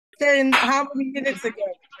question how many minutes ago?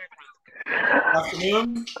 Good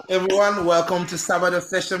afternoon, everyone. Welcome to Sabado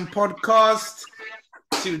Session Podcast.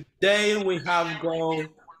 Today we have got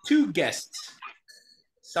two guests.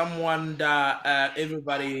 Someone that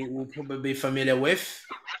everybody will probably be familiar with.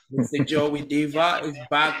 Mr. Joey Diva is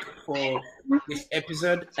back for this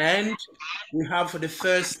episode, and we have for the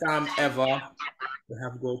first time ever, we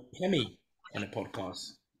have got Kemi on the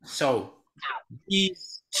podcast. So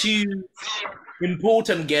these two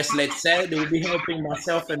important guests, let's say, they will be helping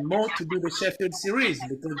myself and Mo to do the Sheffield series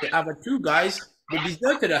because the other two guys, they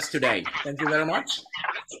deserted us today. Thank you very much.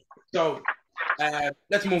 So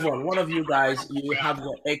let's move on. One of you guys, you have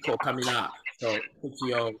the echo coming up. So put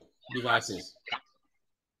your devices.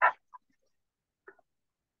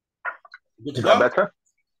 Good to Is that go? better?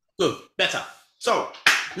 Good, better. So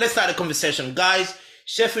let's start the conversation. Guys,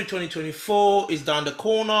 Sheffield 2024 is down the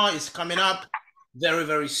corner. It's coming up very,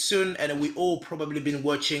 very soon. And we all probably been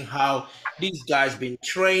watching how these guys been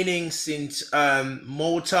training since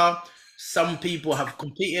Malta. Some people have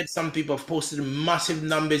competed. Some people have posted massive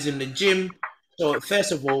numbers in the gym. So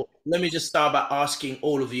first of all, let me just start by asking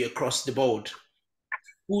all of you across the board,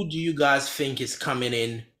 who do you guys think is coming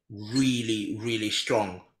in really, really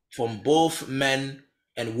strong from both men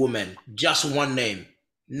and women? Just one name.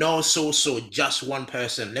 No, just one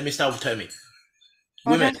person. Let me start with Tommy.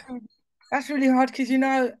 Oh, Women. that's really hard because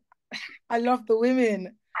I love the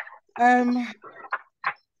women. Can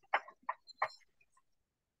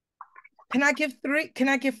I give three? Can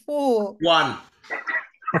I give four? One.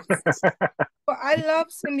 But I love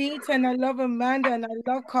Sunita and I love Amanda and I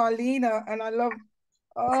love Karlina and I love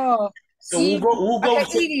So we'll go.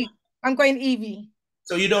 Okay, Evie. I'm going Evie.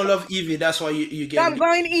 So you don't love Evie, that's why you get. No, I'm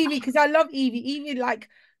going Evie because I love Evie.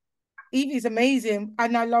 Evie's amazing,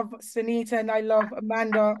 and I love Sunita and I love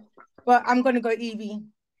Amanda. But I'm gonna go Evie.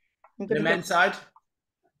 The men's side.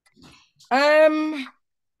 I'm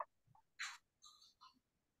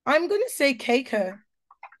gonna say Keiko.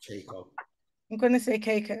 Keiko. I'm gonna say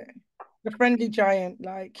Keiko, the friendly giant.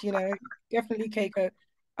 Definitely Keiko.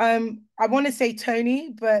 I want to say Tony,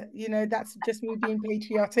 but that's just me being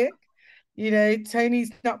patriotic.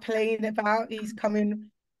 Tony's not playing about. He's coming,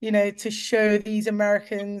 to show these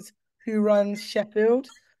Americans who runs Sheffield.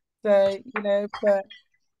 So, but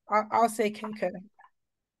I'll say Keiko.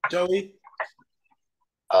 Joey.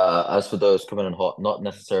 As for those coming in hot, not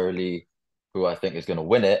necessarily who I think is going to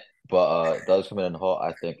win it, but those coming in hot,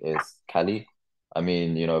 I think is Cali. I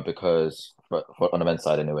mean, because on the men's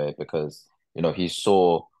side anyway, because he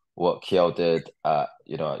saw what Kiel did at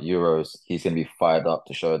Euros. He's going to be fired up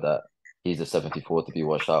to show that he's a 74 to be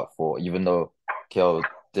watched out for. Even though Kiel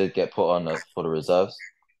did get put on for the reserves,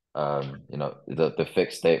 the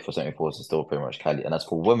fixed date for 74s is still pretty much Cali. And as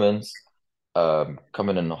for women's,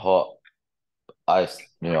 coming in hot, I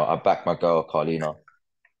back my girl Karlina.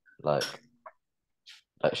 Like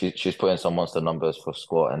she's putting some monster numbers for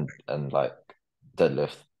squat and like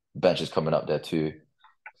deadlift. Bench is coming up there too.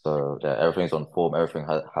 So yeah, everything's on form. Everything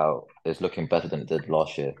how it's looking better than it did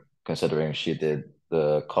last year, considering she did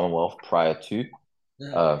the Commonwealth prior to.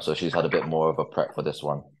 So she's had a bit more of a prep for this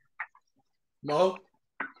one. No.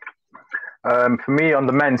 For me, on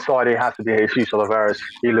the men's side, it has to be Jesus Oliveras.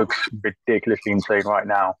 He looks ridiculously insane right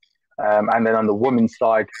now. And then on the women's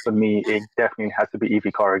side, for me, it definitely has to be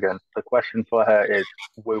Evie Corrigan. The question for her is,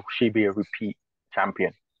 will she be a repeat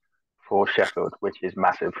champion for Sheffield, which is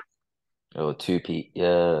massive. Oh, two-peat,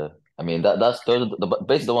 yeah. I mean, those are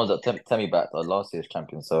basically the ones that Temi backed are last year's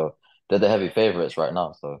champions, so they're the heavy favourites right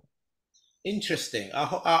now. So interesting. I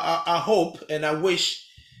hope and I wish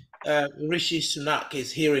Rishi Sunak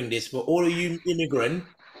is hearing this, but all of you immigrant,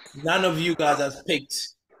 none of you guys has picked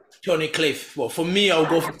Tony Cliff. Well, for me, I'll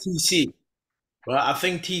go for TC. Well, I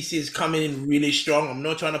think TC is coming in really strong. I'm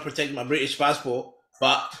not trying to protect my British passport,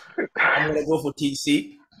 but I'm going to go for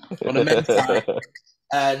TC on the men's side.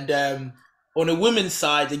 And on the women's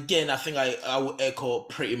side, again, I think I will echo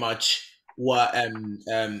pretty much what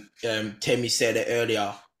Temi said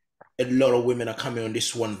earlier. A lot of women are coming on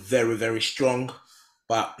this one very, very strong.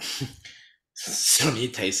 But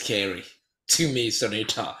Sonita is scary. To me,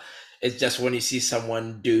 Sonita. It's just when you see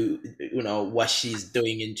someone do, what she's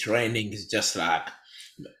doing in training, it's just like,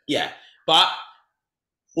 yeah. But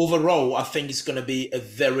overall, I think it's going to be a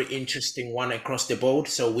very interesting one across the board.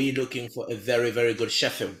 So we're looking for a very, very good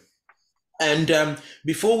Sheffield. And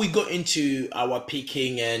before we go into our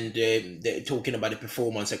picking and talking about the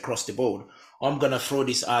performance across the board, I'm going to throw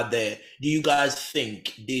this out there. Do you guys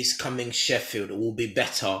think this coming Sheffield will be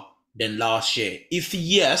better than last year? If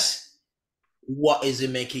yes, what is it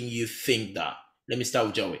making you think that? Let me start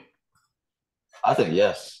with Joey. I think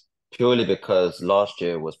yes. purely because last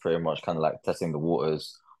year was pretty much kind of like testing the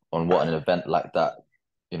waters on what an event like that,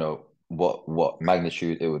 what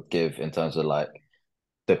magnitude it would give in terms of like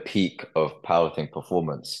the peak of powerlifting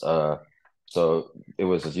performance. So it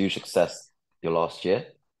was a huge success your last year.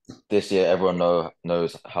 This year, everyone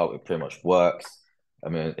knows how it pretty much works. I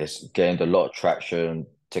mean, it's gained a lot of traction.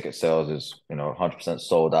 Ticket sales is, 100%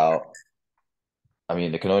 sold out. I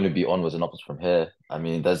mean, it can only be onwards and upwards from here. I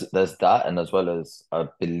mean, there's that, and as well as I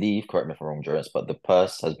believe, correct me if I'm wrong, Jonas, but the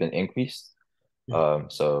purse has been increased.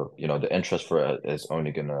 So the interest for it is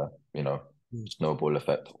only gonna, snowball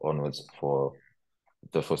effect onwards for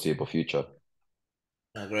the foreseeable future.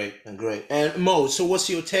 Great, great. And Mo, so what's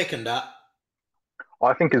your take on that?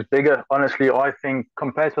 I think it's bigger. Honestly, I think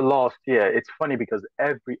compared to last year, it's funny because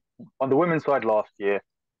on the women's side last year,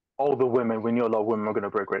 all the women, we knew a lot of women were going to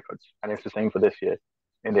break records. And it's the same for this year.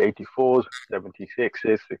 In the 84s,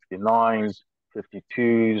 76s, 69s,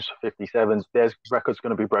 52s, 57s, there's records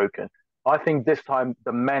going to be broken. I think this time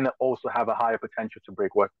the men also have a higher potential to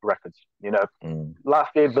break records.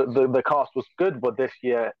 Last year the cast was good, but this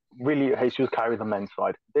year really Jesus carried the men's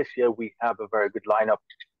side. This year we have a very good lineup,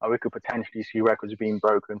 and we could potentially see records being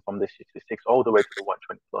broken from the 66 all the way to the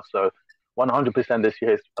 120 plus. So 100% this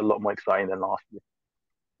year is a lot more exciting than last year.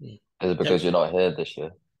 Is it because you're not here this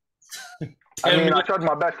year? I mean, I tried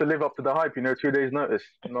my best to live up to the hype. 2 days notice.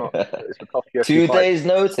 It's a tough year. 2 days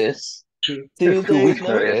notice. 2 days 2 weeks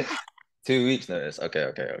notice. 2 weeks notice.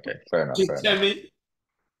 Okay. Fair enough.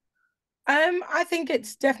 I think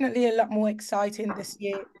it's definitely a lot more exciting this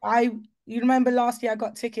year. You remember last year I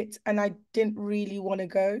got tickets and I didn't really want to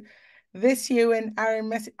go. This year when Aaron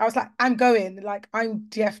messaged, I was like, I'm going. Like, I'm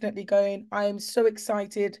definitely going. I am so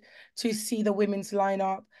excited to see the women's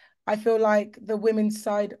lineup. I feel like the women's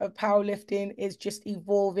side of powerlifting is just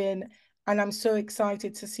evolving, and I'm so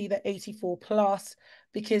excited to see the 84 plus,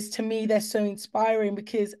 because to me they're so inspiring,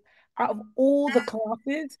 because out of all the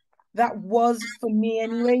classes, that was, for me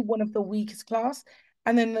anyway, one of the weakest class.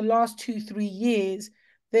 And then the last 2-3 years,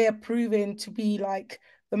 they are proven to be like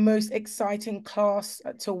the most exciting class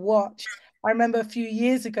to watch. I remember a few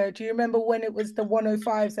years ago, do you remember when it was the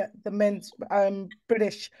 105s at the men's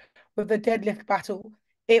British with the deadlift battle?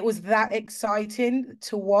 It was that exciting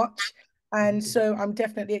to watch. And so I'm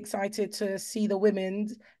definitely excited to see the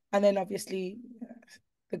women's, and then obviously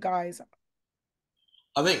the guys.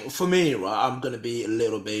 I think for me, right, I'm gonna be a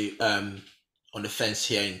little bit on the fence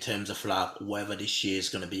here in terms of like whether this year is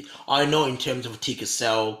gonna be. I know in terms of ticket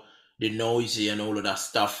sale, the noisy and all of that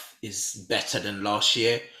stuff is better than last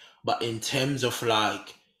year, but in terms of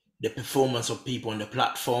like the performance of people on the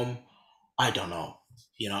platform, I don't know.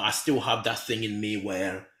 I still have that thing in me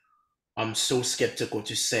where I'm so skeptical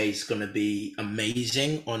to say it's gonna be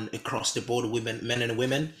amazing on across the board, women, men and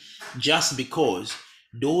women, just because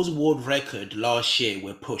those world record last year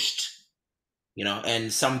were pushed,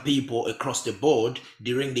 and some people across the board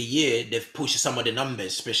during the year they've pushed some of the numbers,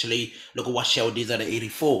 especially look at what Shell did at the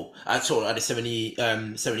 84. I saw at the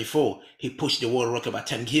 74, he pushed the world record by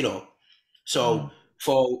 10 kilo. So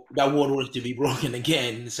for that world record to be broken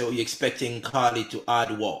again, so you're expecting Carly to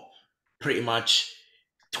add what? Pretty much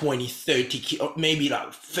 20, 30 kilo, maybe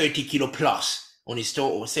like 30 kilo plus on his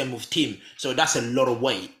total, same with Tim. So that's a lot of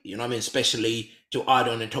weight, what I mean? Especially to add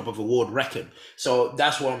on the top of a world record. So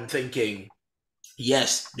that's what I'm thinking.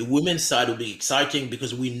 Yes, the women's side will be exciting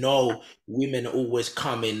because we know women always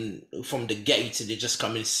come in from the gate, they just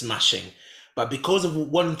come in smashing. But because of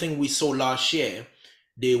one thing we saw last year,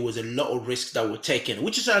 there was a lot of risks that were taken,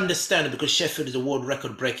 which is understandable because Sheffield is a world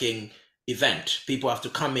record breaking event. People have to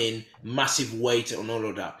come in, massive weight and all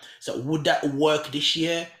of that. So would that work this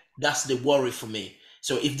year? That's the worry for me.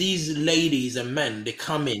 So if these ladies and men, they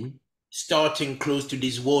come in starting close to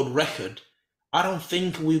this world record, I don't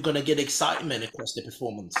think we're going to get excitement across the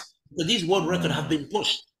performance. But these world records have been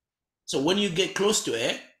pushed. So when you get close to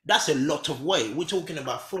it, that's a lot of weight. We're talking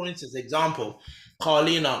about, for instance, example,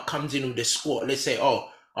 Karlina comes in with the squat. Let's say, oh,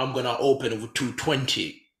 I'm going to open with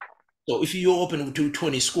 220. So if you open with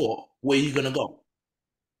 220 squat, where are you going to go?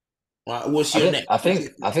 What's your next? I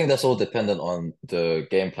think that's all dependent on the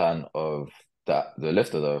game plan of the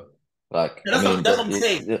lifter though. Like That's what I'm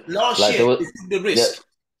saying. Last like year, there was, they took the risk.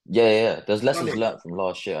 yeah. There's lessons learned from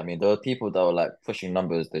last year. I mean, there were people that were like pushing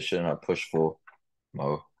numbers they shouldn't have pushed for.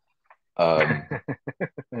 Mo.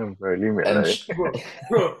 Very limited.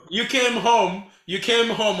 Bro, you came home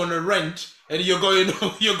on a rent, and you're going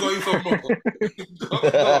for more.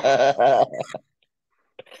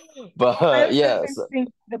 But yeah, I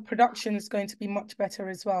think the production is going to be much better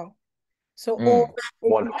as well. So all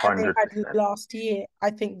 100% they had last year, I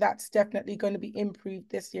think that's definitely going to be improved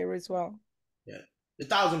this year as well. Yeah.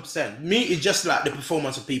 1,000%. Me, it's just like the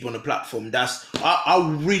performance of people on the platform.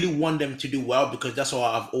 I really want them to do well because that's why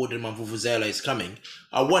I've ordered my vuvuzela is coming.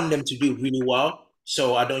 I want them to do really well,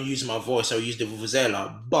 so I don't use my voice. I'll use the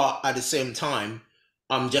vuvuzela. But at the same time,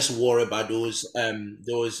 I'm just worried about those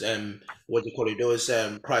what do you call it? Those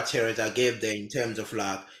criteria I gave there in terms of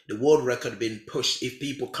like the world record being pushed. If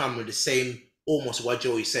people come with the same, almost what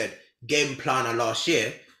Joey said, game plan of last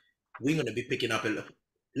year, we're gonna be picking up a lot.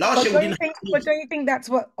 Last year we didn't have. But don't you think that's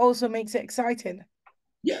what also makes it exciting?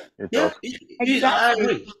 Yeah, It yeah, does. I Exactly.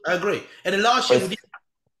 agree. I agree. And then last year we did.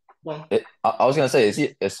 Well, I was gonna say,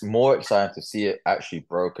 it's more exciting to see it actually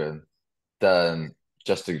broken than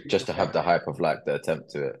just to have the hype of like the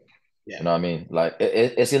attempt to it. yeah, You know what I mean? Like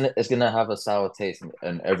it's gonna have a sour taste,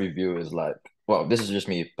 and every viewer is like, well, this is just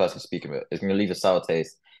me personally speaking, but it's gonna leave a sour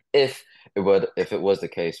taste if it was the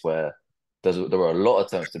case where there were a lot of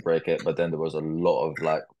attempts to break it, but then there was a lot of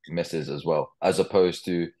like misses as well, as opposed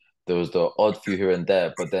to there was the odd few here and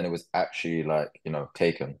there, but then it was actually like,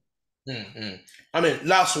 taken. mm-hmm. I mean,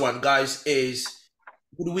 last one, guys, is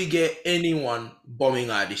would we get anyone bombing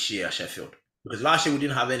out this year at Sheffield? Because last year we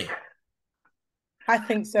didn't have any. I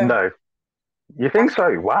think so. No. You think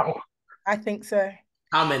so? Wow. I think so.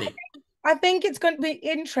 How many? I think it's going to be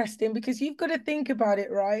interesting because you've got to think about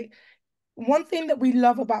it, right? One thing that we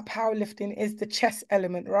love about powerlifting is the chess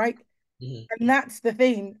element, right? Mm-hmm. And that's the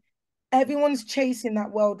thing. Everyone's chasing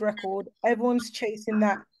that world record. Everyone's chasing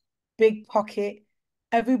that big pocket.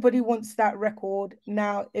 Everybody wants that record.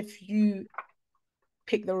 Now, if you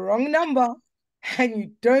pick the wrong number and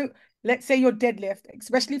you don't, let's say your deadlift,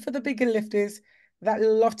 especially for the bigger lifters that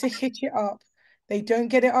love to hitch it up, they don't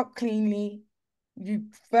get it up cleanly. You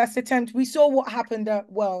first attempt, we saw what happened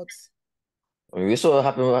at Worlds. I mean, we saw what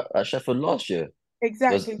happened at Sheffield last year.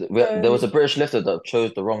 Exactly. There was a British lifter that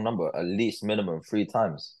chose the wrong number at least minimum 3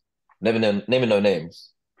 times. Naming no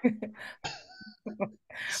names.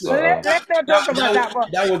 So Well, let's not talk about that.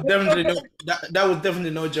 But that was definitely no that was definitely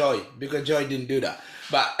no Joy because Joy didn't do that.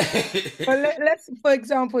 But let's, for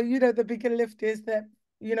example, the bigger lifters that,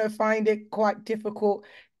 find it quite difficult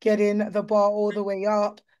getting the bar all the way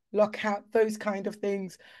up, lock out, those kind of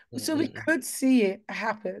things. So we could see it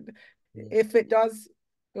happen. If it does,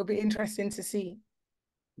 it'll be interesting to see.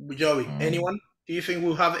 Joey, anyone? Do you think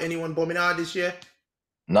we'll have anyone bombing out this year?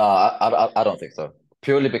 No, I don't think so.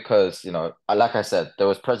 Purely because, like I said, there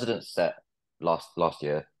was precedent set last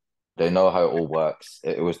year. They know how it all works.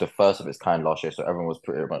 It was the first of its kind last year, so everyone was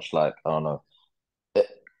pretty much like, I don't know,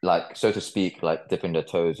 like, so to speak, like dipping their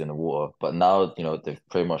toes in the water. But now, they've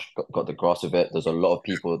pretty much got the grasp of it. There's a lot of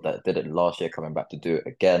people that did it last year coming back to do it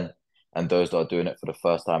again, and those that are doing it for the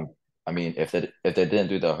first time. I mean, if they didn't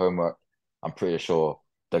do their homework, I'm pretty sure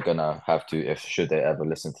they're gonna have to, if should they ever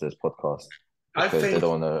listen to this podcast, because they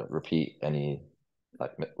don't want to repeat any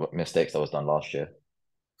like mistakes that was done last year.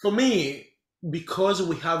 For me, because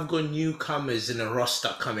we have got newcomers in the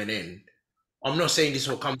roster coming in, I'm not saying this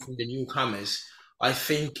will come from the newcomers. I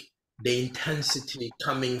think the intensity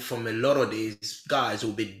coming from a lot of these guys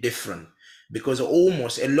will be different because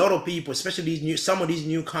almost a lot of people, especially some of these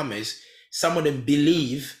newcomers, some of them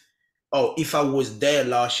believe, oh, if I was there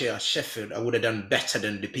last year at Sheffield, I would have done better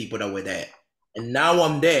than the people that were there. And now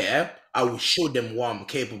I'm there, I will show them what I'm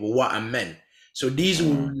capable, what I meant. So these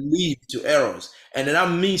will lead to errors. And then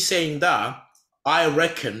I'm me saying that, I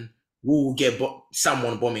reckon we will get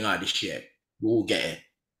someone bombing out this year. We will get it.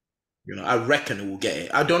 I reckon we'll get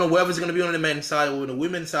it. I don't know whether it's going to be on the men's side or on the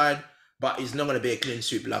women's side, but it's not going to be a clean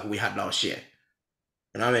sweep like we had last year.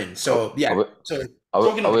 You know what I mean? So, yeah. Are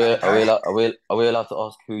we allowed to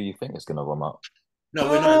ask who you think is going to bomb out? No,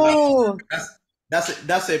 we're not allowed.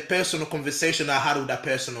 That's a personal conversation I had with that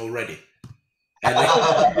person already. And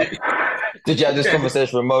did you have this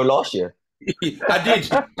conversation with Mo last year? I did.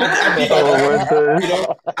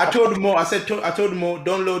 I told Mo. I told Mo,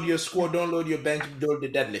 don't load your squat, don't load your bench, load the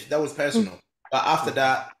deadlift. That was personal. But after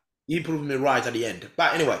that, he proved me right at the end.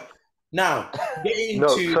 But anyway, now getting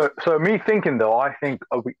into so me thinking though, I think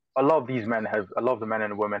a lot of the men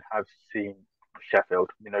and women have seen Sheffield.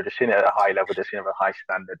 They've seen it at a high level, they've seen it at a high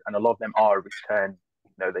standard, and a lot of them are returned.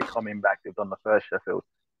 They're coming back. They've done the first Sheffield.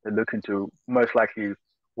 They're looking to most likely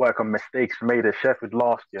work on mistakes made at Sheffield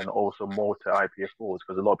last year and also more to IPF4s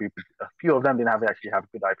because a few of them didn't actually have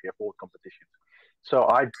good IPF4 competitions. So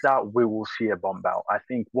I doubt we will see a bomb out. I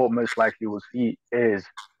think what most likely we'll see is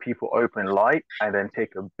people open light and then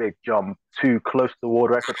take a big jump too close to the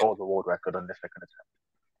world record or the world record on the second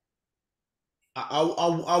attempt.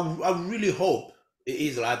 I really hope it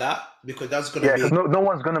is like that because that's going to be... Yeah, because no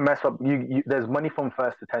one's going to mess up. There's money from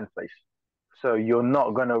first to 10th place. So you're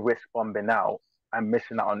not going to risk bombing out and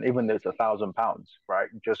missing out on even though it's £1,000, right?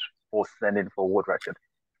 Just for sending for a world record.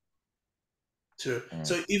 True.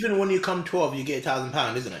 So even when you come 12, you get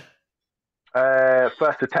 £1,000, isn't it?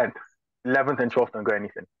 First to 10th, 11th and 12th don't go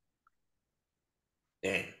anything.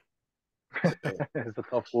 Dang. It's a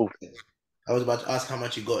tough pull. I was about to ask how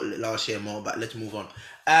much you got last year more, but let's move on.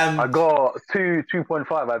 I got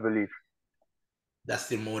 2.5, I believe. That's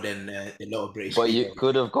still more than a lot of British But people. you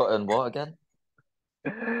could have gotten what again?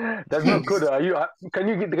 That's not good. Can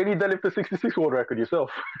you deadlift the 66 world record yourself?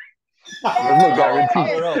 There's no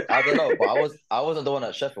guarantee. I don't know. But I wasn't the one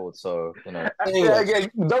at Sheffield, so you know. Yeah,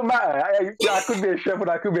 don't matter. I could be a Sheffield,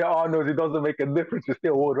 I could be at Arnold's. It doesn't make a difference. It's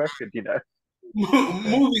still a world record, you know.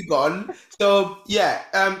 Moving on. So yeah,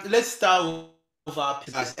 let's start with our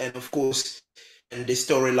business, and of course, and the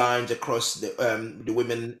storylines across the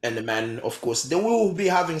women and the men. Of course, they will be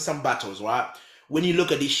having some battles, right? When you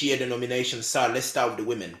look at this year, the nomination side, let's start with the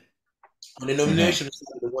women. On the nomination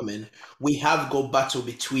side of the women, we have got battle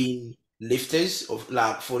between lifters of,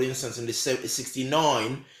 like, for instance, in the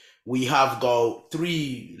 69, we have got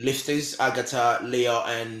 3 lifters: Agatha, Leah,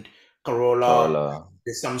 and Carola.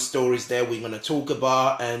 There's some stories there we're going to talk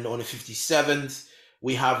about. And on the 57th,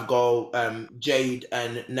 we have got Jade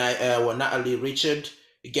and Natalie Richard.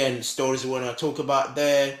 Again, stories we want to talk about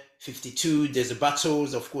there. 52, there's the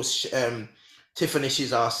battles. Of course, Tiffany,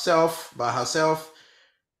 she's by herself.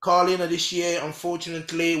 Karlina this year,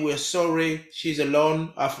 unfortunately, we're sorry. She's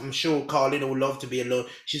alone. I'm sure Karlina would love to be alone.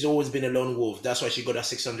 She's always been a lone wolf. That's why she got a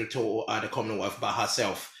 600 total at the Commonwealth by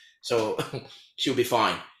herself. So she'll be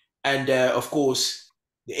fine. And of course,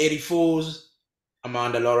 the 84s,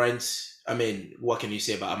 Amanda Lawrence. I mean, what can you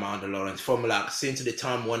say about Amanda Lawrence? From like since the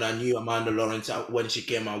time when I knew Amanda Lawrence, when she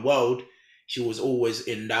came my world, she was always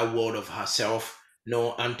in that world of herself,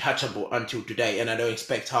 no untouchable until today. And I don't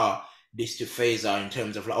expect her this to phase her in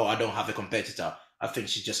terms of like, oh, I don't have a competitor. I think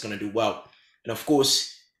she's just going to do well. And of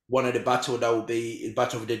course, one of the battle that will be the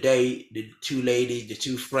battle of the day, the 2 ladies, the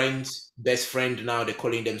 2 friends, best friend now they're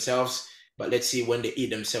calling themselves. But let's see when they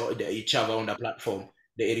eat each other on the platform,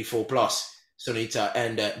 the 84 plus, Sonita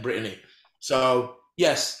and Brittany. So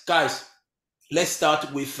yes, guys, let's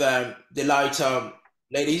start with the lighter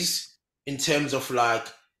ladies in terms of like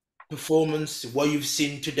performance, what you've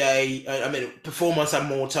seen today. I mean, performance at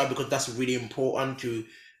Malta, because that's really important to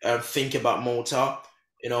think about Malta.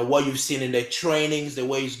 You know, what you've seen in their trainings, the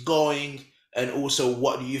way it's going, and also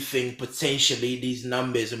what do you think potentially these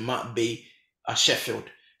numbers might be at Sheffield.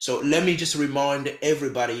 So let me just remind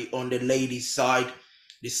everybody on the ladies' side,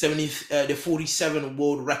 the 47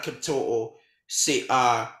 world record total, say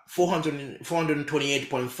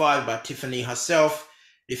 428.5 by Tiffany herself.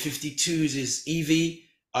 The 52s is Evie,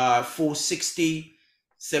 460,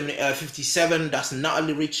 57, that's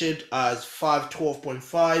Natalie Richard as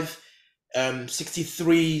 512.5.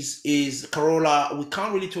 63s is Carola. We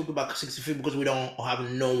can't really talk about 63 because we don't have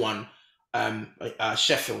no one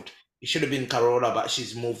Sheffield. It should have been Carola, but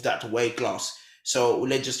she's moved that weight class. So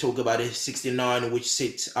let's just talk about it. 69, which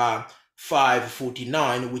sits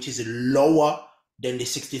 549, which is lower than the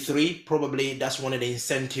 63. Probably that's one of the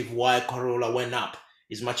incentive why Carola went up.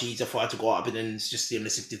 It's much easier for her to go up and then it's just in the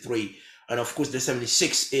 63. And of course, the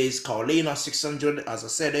 76 is Karlina, 600, as I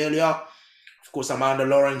said earlier. Of course, Amanda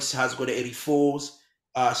Lawrence has got the 84s,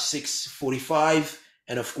 645.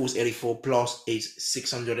 And of course, 84 plus is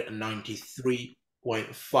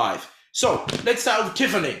 693.5. So let's start with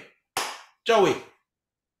Tiffany. Joey,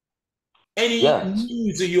 any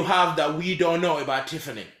news that you have that we don't know about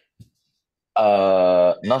Tiffany?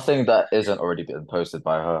 Nothing that isn't already been posted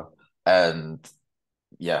by her. And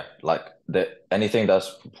yeah, like anything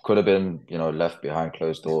that's could have been, left behind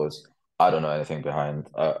closed doors. I don't know anything behind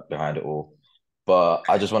it all. But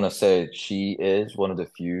I just want to say she is one of the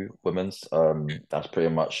few women's that's pretty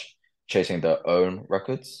much chasing their own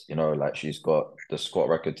records. Like she's got the squat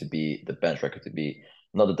record to beat, the bench record to beat,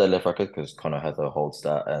 not the deadlift record because Conor Heather holds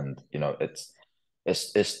that, and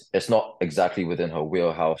it's not exactly within her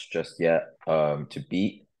wheelhouse just yet to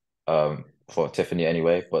beat for Tiffany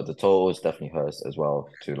anyway, but the total is definitely hers as well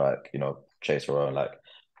to chase her own.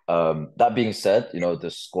 That being said,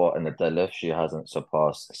 the squat and the deadlift she hasn't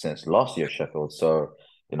surpassed since last year's Sheffield. So,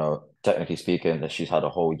 technically speaking, that she's had a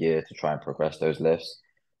whole year to try and progress those lifts.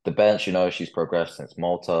 The bench, she's progressed since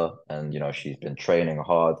Malta, and she's been training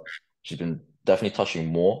hard. She's been definitely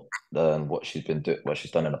touching more than what she's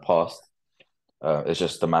done in the past. It's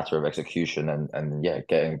just a matter of execution and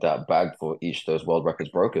getting that bag for each of those world records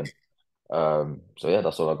broken. So yeah,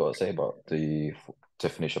 that's all I got to say about the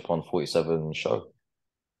Tiffany Chapon 47 show.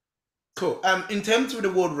 Cool. In terms of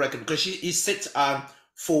the world record, because she sits at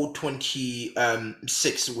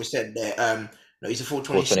 426, we said there. No, it's a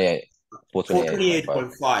 428. 428.5.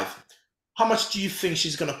 428.5. How much do you think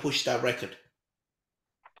she's gonna push that record?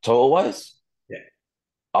 Total wise? Yeah.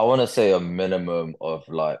 I want to say a minimum of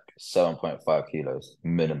like 7.5 kilos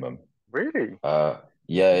minimum. Really?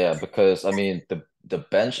 Yeah, because I mean the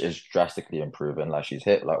bench is drastically improving. Like she's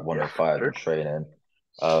hit like Yeah, 105 in true. training.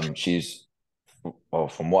 She's well,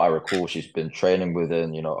 from what I recall, she's been training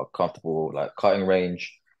within, a comfortable like cutting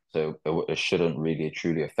range, so it shouldn't really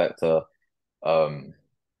truly affect her. Um,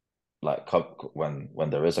 like when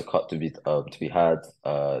there is a cut to be had,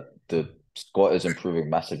 the squat is improving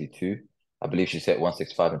massively too. I believe she's hit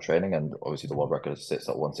 165 in training, and obviously the world record sits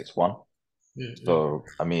at 161. Mm-hmm. So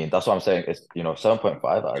I mean, that's what I'm saying. It's 7.5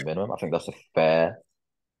 at a minimum. I think that's a fair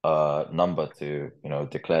number to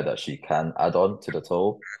declare that she can add on to the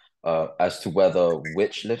total. As to whether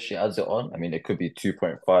which lift she adds it on, I mean, it could be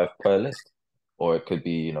 2.5 per lift, or it could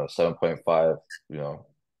be 7.5,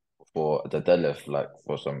 for the deadlift, like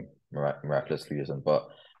for some miraculous reason. But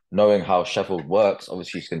knowing how Sheffield works,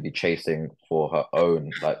 obviously she's going to be chasing for her own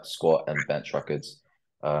like squat and bench records.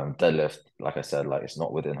 Deadlift, like I said, like it's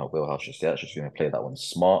not within her wheelhouse just yet. She's going to play that one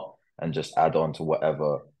smart and just add on to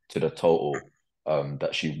whatever to the total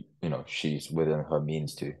that she's within her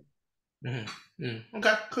means to. Mm-hmm. Mm-hmm.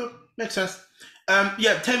 Okay, cool, makes sense.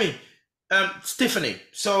 Yeah, tell me, Stephanie.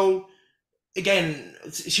 So again,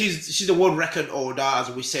 she's a world record holder,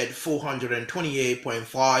 as we said,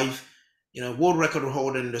 428.5. World record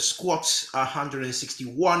holder in the squats,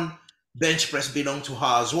 161. Bench press belong to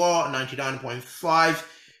her as well, 99.5.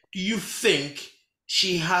 Do you think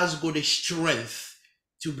she has got the strength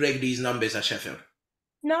to break these numbers at Sheffield?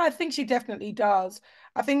 No, I think she definitely does.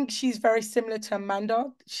 I think she's very similar to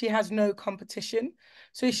Amanda. She has no competition.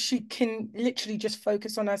 So she can literally just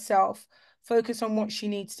focus on herself, focus on what she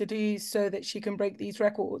needs to do so that she can break these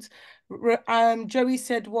records. Joey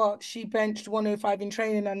said what? She benched 105 in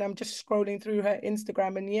training, and I'm just scrolling through her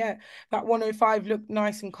Instagram, and yeah, that 105 looked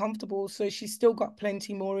nice and comfortable. So she's still got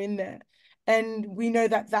plenty more in there. And we know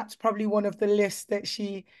that that's probably one of the lists that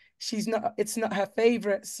she's not, it's not her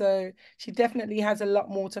favorite. So she definitely has a lot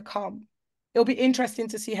more to come. It'll be interesting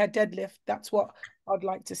to see her deadlift. That's what I'd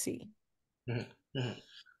like to see. Mm-hmm. Mm-hmm.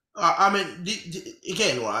 I mean,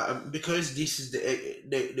 again, right? Because this is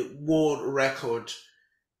the world record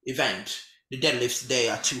event. The deadlifts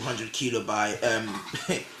there are 200 kilo by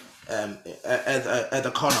at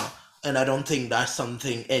the corner, and I don't think that's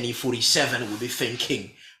something any 47 would be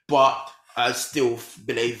thinking. But I still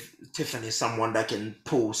believe Tiffany is someone that can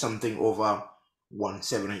pull something over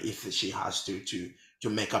 170 if she has to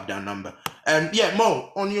make up that number. And yeah,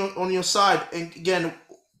 Mo, on your side, and again,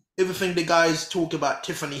 everything the guys talk about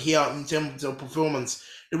Tiffany here in terms of performance.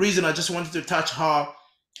 The reason I just wanted to touch her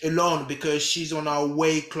alone because she's on our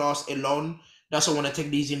weight class alone. That's why I want to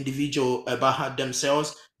take these individual about her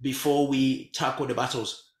themselves before we tackle the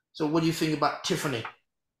battles. So what do you think about Tiffany?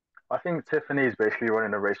 I think Tiffany is basically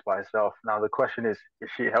running a race by herself. Now, the question is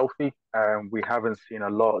she healthy? We haven't seen a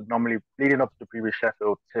lot. Normally, leading up to the previous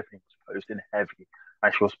Sheffield, Tiffany was posting heavy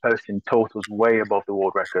and she was posting totals way above the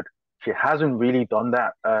world record. She hasn't really done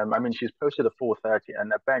that. I mean, she's posted a 430 and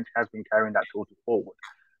the bench has been carrying that total forward,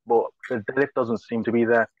 but the deadlift doesn't seem to be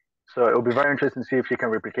there. So it'll be very interesting to see if she can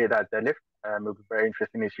replicate that deadlift. It'll be very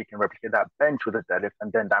interesting if she can replicate that bench with a deadlift,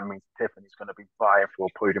 and then that means Tiffany's going to be vying for a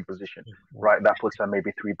podium position, right? That puts her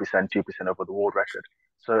maybe 3%, 2% over the world record.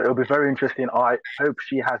 So it'll be very interesting. I hope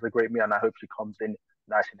she has a great meet, and I hope she comes in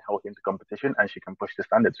nice and healthy into competition, and she can push the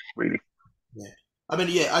standards really. Yeah. I mean,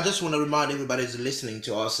 yeah, I just want to remind everybody who's listening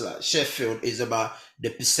to us that Sheffield is about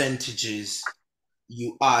the percentages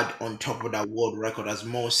you add on top of that world record, as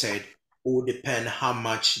Mo said, all depend how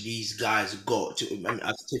much these guys got to. I mean,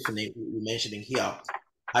 as Tiffany we mentioning here,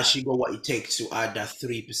 has she got what it takes to add that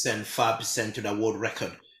 3%, 5% to that world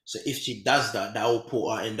record? So if she does that, that will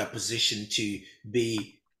put her in that position to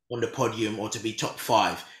be on the podium or to be top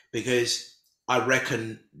five. Because I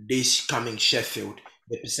reckon this coming Sheffield,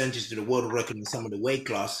 the percentage to the world record in some of the weight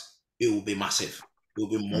class, it will be massive. It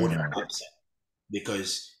will be more than 5%,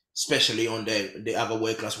 because especially on the other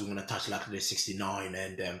weight class we're going to touch, like the 69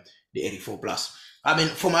 and the 84 plus. I mean,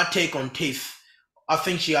 for my take on Tiff, I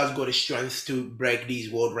think she has got the strength to break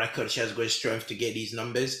these world records. She has got the strength to get these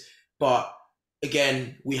numbers. But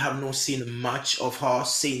again, we have not seen much of her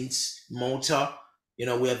since Malta.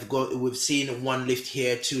 We've seen one lift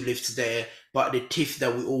here, two lifts there, but the Tiff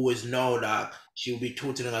that we always know that she'll be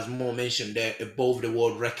totaling, as Mo mentioned, there above the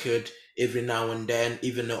world record every now and then,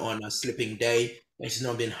 even on a slipping day. It's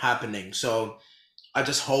not been happening. So I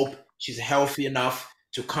just hope she's healthy enough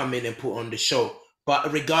to come in and put on the show.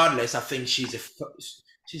 But regardless, I think she's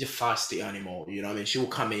she's a feisty animal. You know what I mean? She will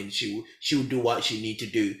come in. She will do what she need to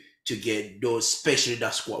do to get those, especially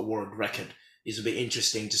that squat world record. It'll be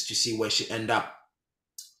interesting just to see where she end up.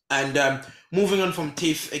 And moving on from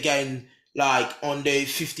Tiff again, like on the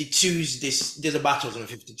 52s, there's a battles on the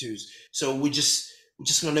 52s. So we're just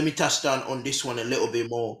gonna let me touch down on this one a little bit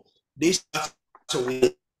more. This battle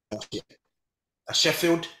we at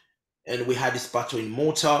Sheffield, and we had this battle in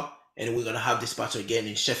Malta, and we're gonna have this battle again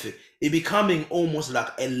in Sheffield. It becoming almost like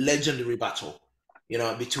a legendary battle, you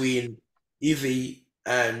know, between Evie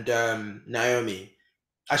and Naomi.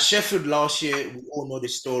 At Sheffield last year, we all know the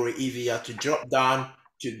story. Evie had to drop down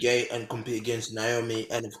to get and compete against Naomi,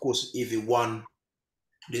 and of course, Evie won.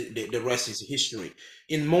 The rest is history.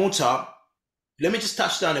 In Malta, let me just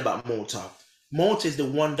touch down about Malta. Malta is the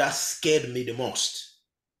one that scared me the most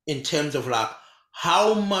in terms of like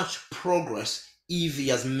how much progress Evie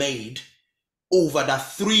has made over that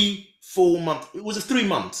 3-4 months. It was a 3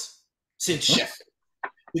 months since Sheffield,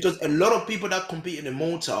 because a lot of people that competed in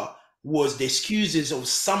Malta was the excuses of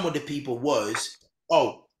some of the people was,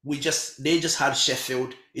 oh, they just had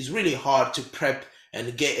Sheffield. It's really hard to prep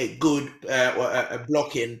and get a good a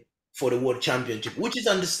block in for the world championship, which is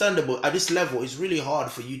understandable. At this level, it's really hard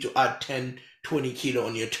for you to add 10, 20 kilo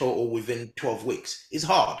on your total within 12 weeks. It's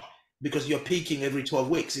hard because you're peaking every 12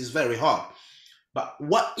 weeks. It's very hard. But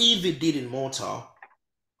what Evie did in Malta,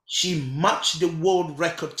 she matched the world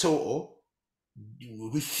record total,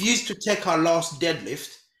 refused to take her last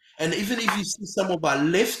deadlift, and even if you see some of her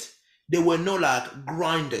lift, they were no like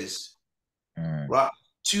grinders, right?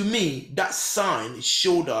 To me, that sign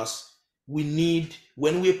showed us we need,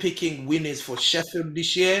 when we're picking winners for Sheffield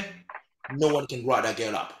this year, no one can write that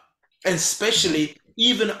girl up. And especially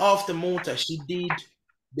even after Malta, she did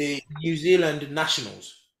the New Zealand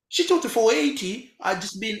Nationals. She took the 480, had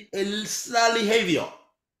just been a slightly heavier.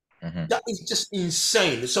 That is just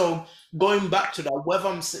insane. So going back to that, whether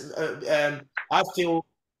I feel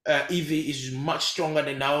Evie is much stronger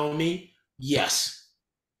than Naomi. Yes,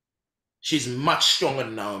 she's much stronger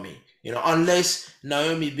than Naomi. You know, unless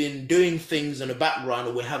Naomi been doing things in the background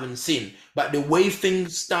that we haven't seen. But the way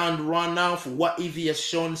things stand right now, for what Evie has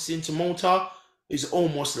shown since Malta, is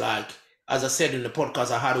almost like, as I said in the podcast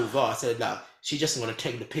I had with her, I said that she's just going to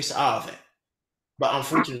take the piss out of it. But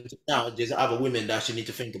unfortunately, now there's other women that you need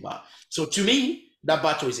to think about. So to me, that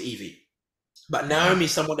battle is Evie. But Naomi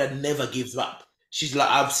is someone that never gives up. She's like,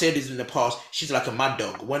 I've said this in the past, she's like a mad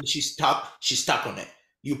dog. When she's stuck on it.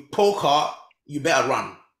 You poke her, you better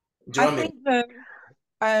run. Do you know what I mean?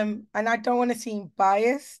 Think and I don't want to seem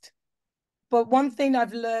biased, but one thing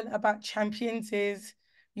I've learned about champions is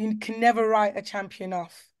you can never write a champion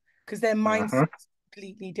off because their mindset's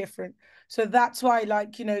completely different. So that's why,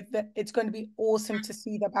 like, you know, that it's going to be awesome to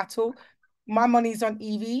see the battle. My money's on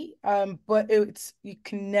Evie, but you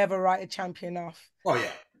can never write a champion off. Oh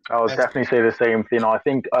yeah. I would definitely say the same thing. I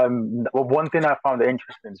think one thing I found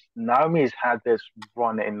interesting is Naomi's had this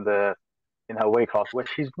run in her weight class where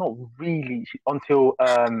she's not really until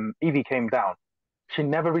Evie came down. She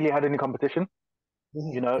never really had any competition.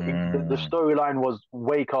 You know, the storyline was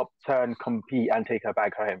wake up, turn, compete, and take her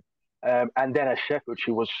bag home. And then at Sheffield,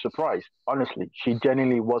 she was surprised. Honestly, she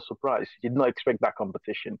genuinely was surprised. She did not expect that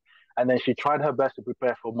competition. And then she tried her best to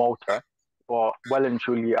prepare for Malta, but well and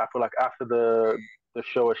truly, I feel like after the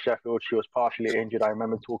show at Sheffield, she was partially injured. I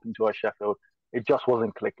remember talking to her at Sheffield. It just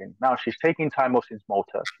wasn't clicking. Now she's taking time off since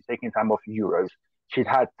Malta. She's taking time off Euros. She's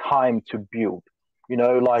had time to build. You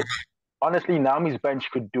know, like honestly, Naomi's bench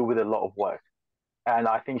could do with a lot of work. And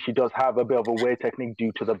I think she does have a bit of a weird technique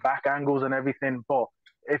due to the back angles and everything. But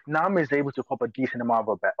if Naomi is able to pop a decent amount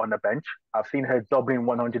of on the bench, I've seen her doubling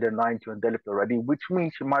 190 on deadlift already, which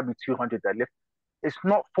means she might be 200 deadlift. It's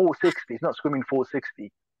not 460. It's not screaming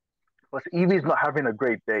 460. But Evie's not having a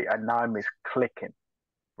great day and Naomi's clicking,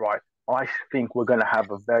 right? I think we're going to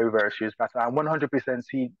have a very, very serious battle. I 100%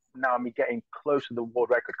 see Naomi getting close to the world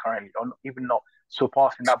record currently, or even not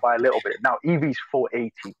surpassing that by a little bit. Now, Evie's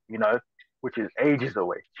 480, you know, which is ages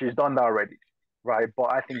away. She's done that already, right?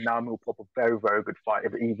 But I think Naomi will pop a very, very good fight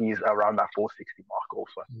if Evie's around that 460 mark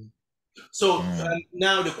also. So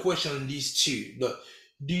now the question on these two, but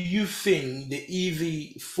do you think the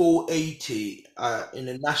Evie 480 in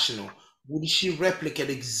the national, would she replicate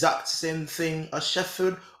the exact same thing as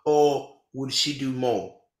Sheffield, or would she do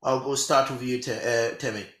more? I'll go start with you,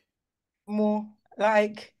 Temi. More.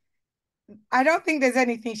 Like, I don't think there's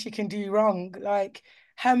anything she can do wrong. Like,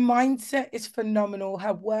 her mindset is phenomenal.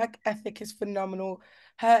 Her work ethic is phenomenal.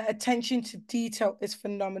 Her attention to detail is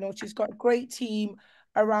phenomenal. She's got a great team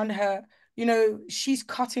around her. You know, she's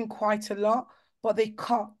cutting quite a lot, but they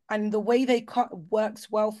cut, and the way they cut works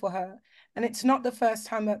well for her. And it's not the first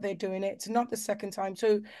time that they're doing it. It's not the second time.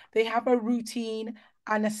 So they have a routine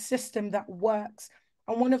and a system that works.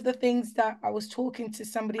 And one of the things that I was talking to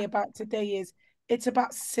somebody about today is it's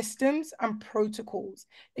about systems and protocols.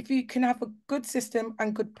 If you can have a good system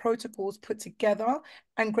and good protocols put together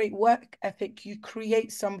and great work ethic, you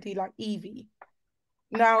create somebody like Evie.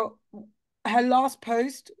 Now, her last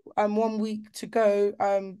post, 1 week to go,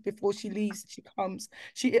 before she leaves,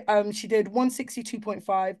 she did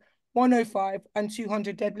 162.5, 105, and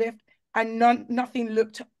 200 deadlift, and nothing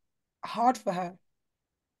looked hard for her.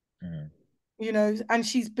 You know, and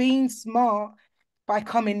she's being smart by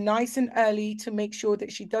coming nice and early to make sure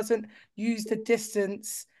that she doesn't use the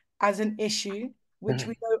distance as an issue, which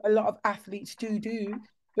we know a lot of athletes do,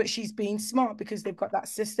 but she's being smart because they've got that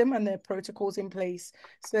system and their protocols in place.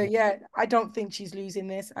 So yeah, I don't think she's losing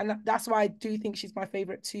this, and that's why I do think she's my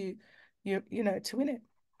favorite to, you know, to win it.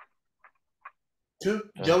 True,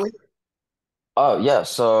 Joey. Oh yeah,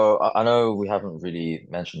 so I know we haven't really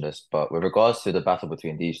mentioned this, but with regards to the battle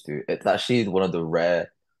between these two, it's actually one of the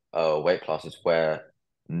rare weight classes where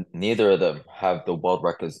neither of them have the world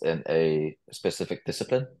records in a specific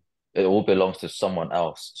discipline. It all belongs to someone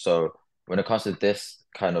else. So when it comes to this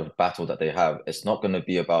kind of battle that they have, it's not going to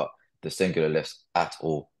be about the singular lifts at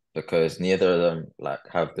all because neither of them like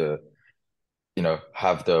have the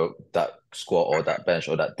have that squat or that bench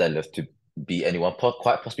or that deadlift to beat anyone.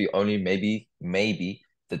 Quite possibly only maybe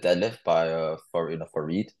the deadlift by Farid.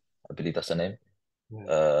 I believe that's her name.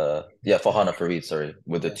 Farhana Farid, sorry,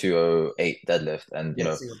 with the 208 deadlift, and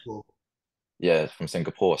Singapore. Yeah, from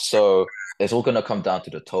Singapore. So it's all gonna come down to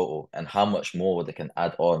the total and how much more they can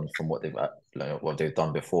add on from what they've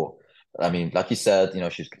done before. I mean, like you said,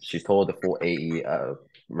 she's told the 480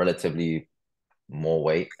 relatively more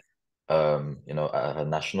weight, at her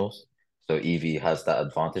nationals. So Evie has that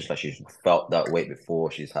advantage. Like she's felt that weight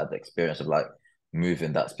before. She's had the experience of like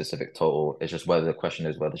moving that specific total. It's just whether the question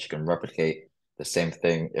is whether she can replicate the same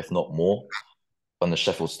thing, if not more, on the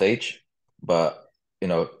Sheffield stage. But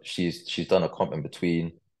she's done a comp in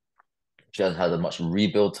between. She hasn't had as much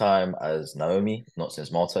rebuild time as Naomi, not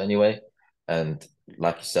since Malta anyway. And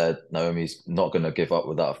like you said, Naomi's not gonna give up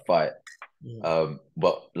without a fight.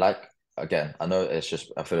 But like again, I know I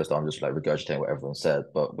feel as though I'm just like regurgitating what everyone said,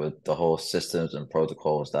 but with the whole systems and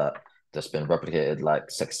protocols that's been replicated like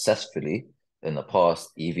successfully in the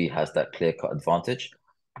past, Evie has that clear-cut advantage.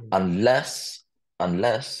 Unless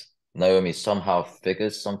Naomi somehow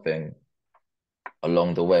figures something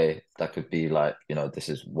along the way that could be like, this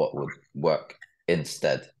is what would work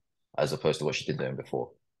instead, as opposed to what she's been doing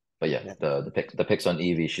before. But yeah, the picks on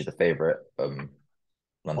Evie, she's the favorite.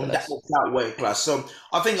 Nonetheless. On that weight class. So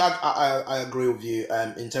I think I agree with you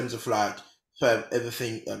in terms of like for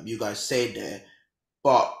everything you guys said there.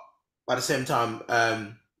 But at the same time,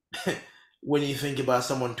 when you think about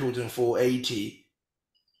someone totaling 480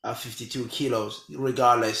 at 52 kilos,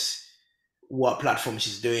 regardless what platform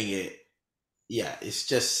she's doing it, yeah, it's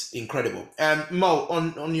just incredible. Mo,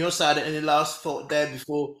 on your side, any last thought there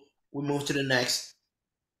before we move to the next?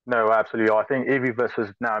 No, absolutely. I think Evie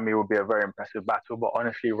versus Naomi will be a very impressive battle. But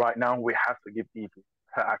honestly, right now, we have to give Evie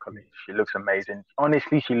her accolades. She looks amazing.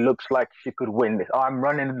 Honestly, she looks like she could win this. I'm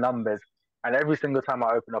running the numbers, and every single time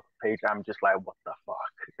I open up a page, I'm just like, what the fuck?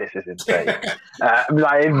 This is insane.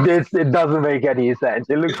 It doesn't make any sense.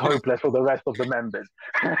 It looks hopeless for the rest of the members.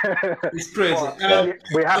 It's crazy.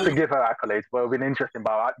 We have to give her accolades. But it's been interesting.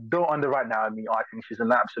 But don't underrate Naomi. I think she's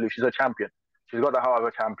she's a champion. She's got the heart of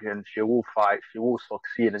a champion. She will fight. She will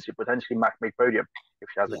succeed, and she potentially might make podium if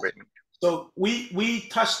she has a great meet. So we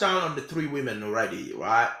touched down on the three women already,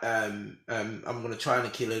 right? I'm gonna try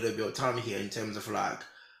and kill a little bit of time here in terms of like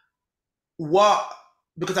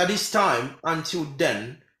because at this time until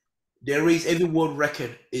then, every world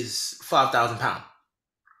record is £5,000.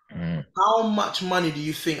 How much money do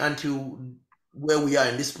you think until where we are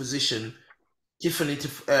in this position, Tiffany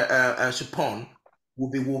Chapon will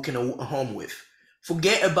be walking home with?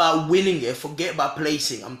 Forget about winning it, forget about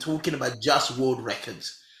placing. I'm talking about just world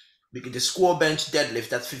records. Because the squat, bench, deadlift,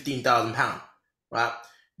 that's £15,000, right?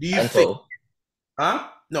 Do you think? Total? Huh?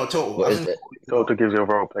 No, total. What is it? Total gives you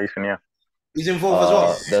overall placing, yeah. Is involved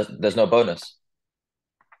as well? There's no bonus.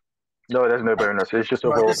 No, there's no bonus. It's just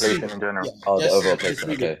overall placing in general. Yeah, the overall placing.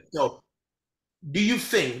 Okay. So, do you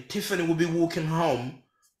think Tiffany will be walking home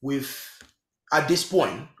at this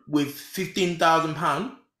point with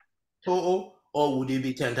 £15,000 total, or would it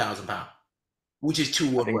be £10,000, which is two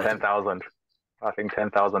world records? 10,000. I think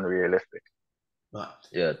 10,000 realistic. Right.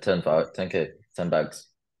 Yeah, 10K, 10 bags.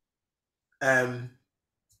 I'm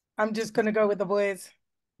just gonna go with the boys.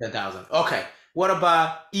 10,000. Okay. What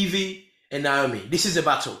about Evie and Naomi? This is a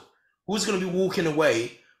battle. who's going to be walking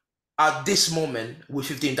away at this moment with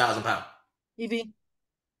 £15,000? Evie.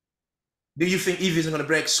 Do you think Evie is going to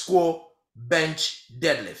break squat, bench,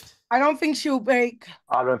 deadlift? I don't think she'll break.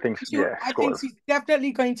 I don't think so. Yeah, I think squats. she's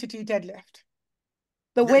definitely going to do deadlift.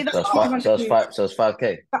 The way that So it's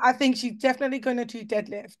 5K. I think she's definitely going to do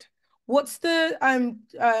deadlift. What's the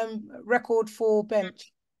record for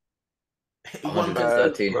bench?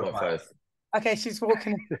 113.5. Okay, she's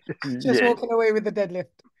walking Yeah. walking away with the deadlift.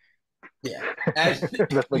 Yeah. And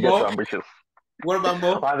Let's not get too ambitious. What about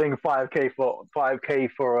Mo? I think 5K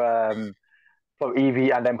for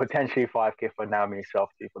Evie, and then potentially 5K for Naomi herself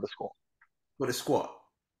too for the squat. For the squat.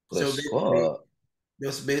 For the squat.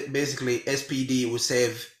 Basically SPD will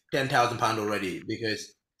save £10,000 already,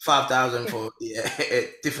 because 5,000 for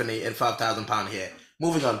Tiffany and £5,000 here.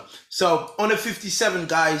 Moving on. So on the 57,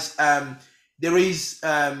 guys, there is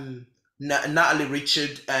Natalie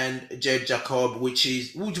Richard and Jade Jacob, which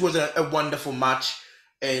was a wonderful match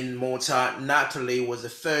in Malta. Natalie was the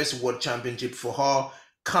first world championship for her.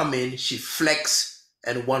 Come in, she flexed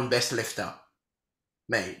and won best lifter.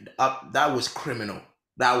 Man, that was criminal.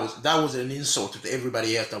 That was an insult to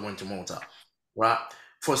everybody else that went to Malta, right?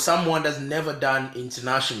 For someone that's never done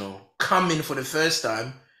international, come in for the first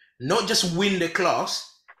time, not just win the class,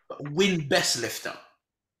 but win best lifter.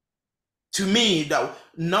 To me, that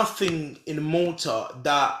nothing in Malta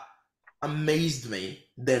that amazed me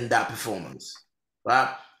than that performance,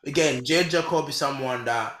 right? Again, Jade Jacob is someone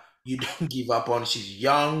that you don't give up on. She's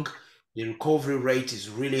young. The recovery rate is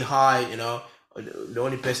really high, you know. The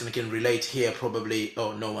only person who can relate here probably,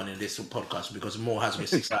 no one in this podcast, because Mo has been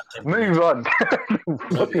 6 out of 10. Move on.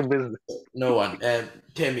 What's your business? No one.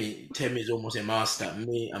 Temi is almost a master.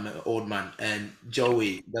 Me, I'm an old man, and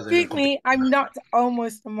Joey doesn't. Excuse me, I'm not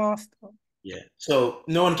almost a master. Yeah, so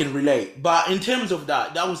no one can relate. But in terms of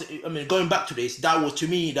that was, I mean, going back to this, that was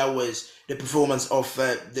the performance of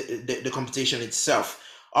the competition itself.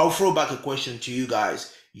 I'll throw back a question to you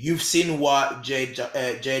guys. You've seen what Jade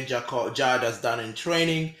has done in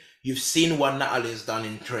training. You've seen what Natalie has done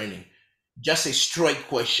in training. Just a straight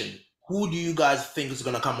question. Who do you guys think is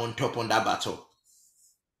going to come on top on that battle?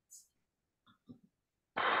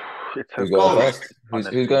 Who's going first? Who's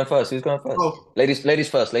going first? Oh. Ladies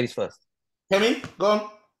first. Kemi, go on.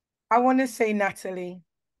 I want to say Natalie.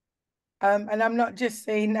 And I'm not just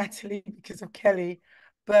saying Natalie because of Kelly,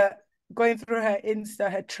 but going through her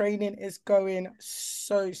Insta, her training is going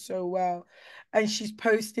so well. And she's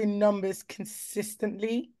posting numbers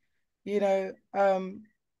consistently. You know,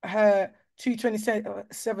 her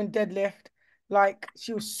 227 deadlift, like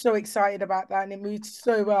she was so excited about that and it moved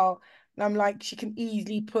so well. And I'm like, she can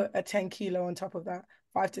easily put a 10 kilo on top of that,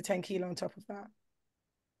 5 to 10 kilo on top of that.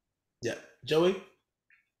 Yeah. Joey?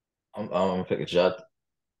 I'm picking Jad.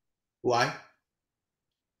 Why?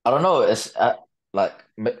 I don't know. It's like,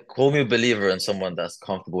 call me a believer in someone that's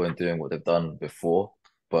comfortable in doing what they've done before,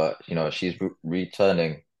 but you know, she's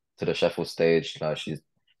returning to the Sheffield stage. Like she's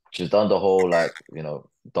done the whole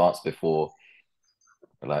dance before,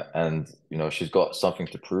 and you know, she's got something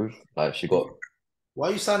to prove. Like she got. Why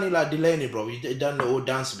are you sounding like Delaney, bro? You done the old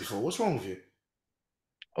dance before. What's wrong with you?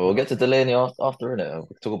 We'll get to Delaney after, innit? We'll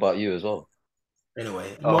talk about you as well.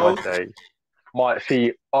 Anyway, okay. On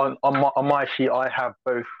my sheet, I have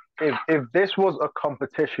both. If this was a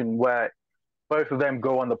competition where both of them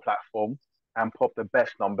go on the platform and pop the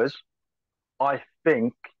best numbers, I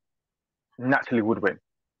think Natalie would win.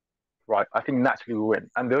 Right, I think Natalie will win.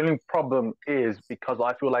 And the only problem is because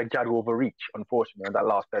I feel like Jad will overreach, unfortunately, in that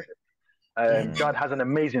last deadlift. Jad has an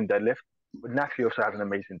amazing deadlift, but Natalie also has an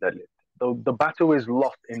amazing deadlift. The battle is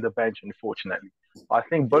lost in the bench, unfortunately. I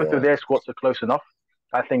think both of their squats are close enough.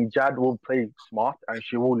 I think Jad will play smart and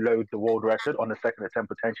she will load the world record on the second attempt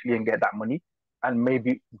potentially and get that money and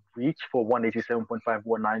maybe reach for 187.5,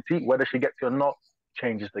 190. Whether she gets it or not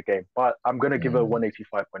changes the game. But I'm going to give her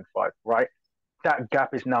 185.5, right? That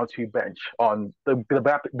gap is now too bench. On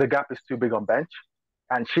the gap is too big on bench.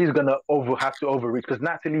 And she's going to have to overreach because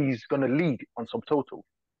Natalie's going to lead on subtotal.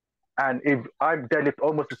 And if I deadlift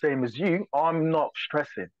almost the same as you, I'm not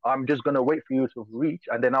stressing. I'm just going to wait for you to reach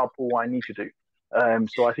and then I'll pull what I need to do.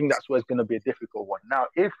 So I think that's where it's going to be a difficult one. Now,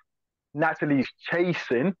 if Natalie's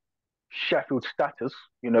chasing Sheffield status,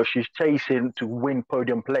 you know, she's chasing to win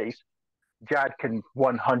podium place, Jad can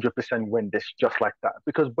 100% win this just like that.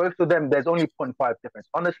 Because both of them, there's only 0.5 difference.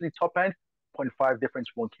 Honestly, top end, 0.5 difference,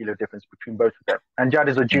 1 kilo difference between both of them. And Jad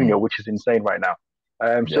is a junior, which is insane right now.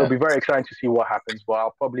 So it'll be very exciting to see what happens. But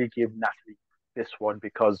I'll probably give Natalie this one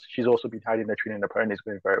because she's also been hiding the training and apparently is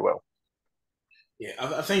going very well. Yeah,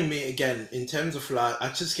 I think me again in terms of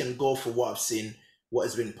I just can go for what I've seen, what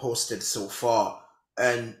has been posted so far,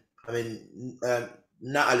 and I mean,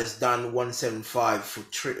 Natalie's done 175 for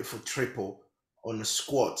triple on the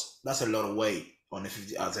squat. That's a lot of weight on a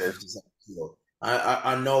 50 as a 57 kilo.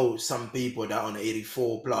 I know some people that on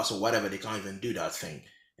 84 plus or whatever, they can't even do that thing,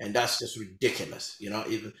 and that's just ridiculous. You know,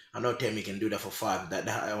 even I know Tammy can do that for 5.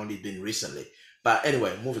 That only been recently. But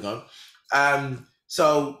anyway, moving on.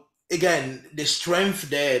 So again, the strength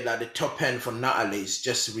there, like the top end for Natalie, is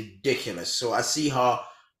just ridiculous. So I see her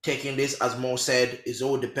taking this, as Mo said, is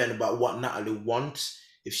all dependent about what Natalie wants.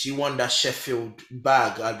 If she wants that Sheffield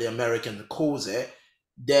bag, as the American calls it,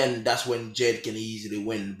 then that's when Jade can easily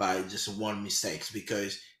win by just one mistake,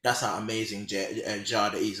 because that's how amazing Jade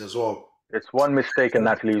is as well. It's one mistake and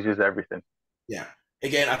Natalie loses everything. Yeah.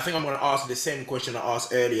 Again, I think I'm going to ask the same question I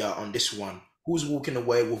asked earlier on this one. Who's walking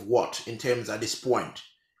away with what in terms at this point?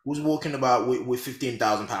 Who's walking about with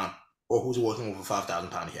 £15,000, or who's walking with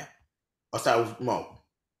 £5,000 here? I'll start with Mo.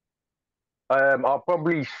 I'll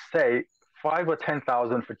probably say 5 or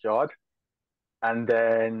 10,000 for Jard, and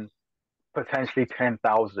then potentially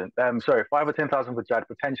 10,000. 5 or 10,000 for Jad,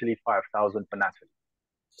 potentially 5,000 for Natalie.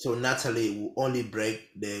 So Natalie will only break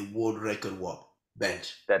the world record what?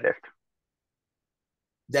 Bench. Deadlift.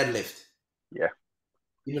 Yeah.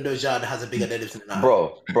 Even though Jad has a bigger deadlift than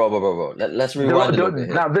Natalie. Bro. Let's rewind a little bit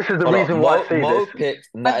here. Now this is the reason why I say Mo this. picked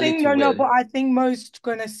Natalie to win. No, but I think Mo's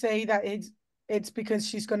gonna say that it's because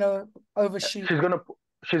she's gonna overshoot.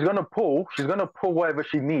 She's gonna pull whatever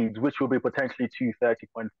she needs, which will be potentially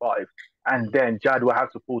 230.5, and then Jad will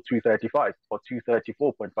have to pull 235 or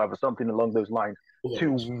 234.5 or something along those lines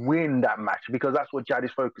to win that match, because that's what Jad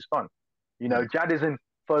is focused on. You know, Jad isn't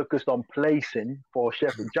focused on placing for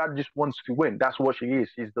Sheffield. Jad just wants to win. That's what she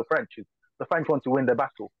is. She's the French. The French want to win the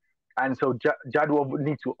battle, and so Jad will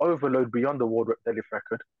need to overload beyond the world deadlift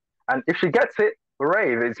record. And if she gets it,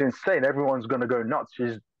 hooray! It's insane. Everyone's gonna go nuts.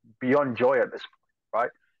 She's beyond joy at this point. Right,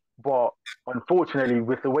 but unfortunately,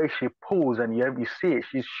 with the way she pulls and you see it,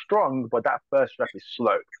 she's strong, but that first rep is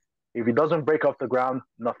slow. If it doesn't break off the ground,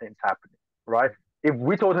 nothing's happening, right? If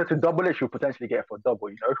we told her to double it, she'll potentially get it for double,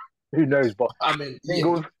 you know? Who knows? But I mean,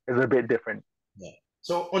 singles is a bit different. Yeah.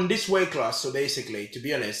 So on this weight class, so basically, to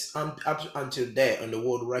be honest, up until there on the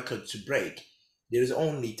world record to break, there is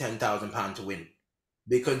only £10,000 to win,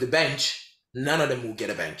 because the bench, none of them will get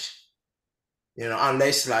a bench. You know,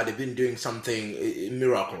 unless like they've been doing something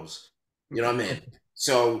miracles. You know what I mean?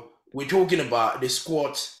 So we're talking about the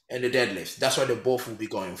squat and the deadlift. That's what they both will be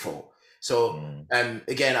going for. So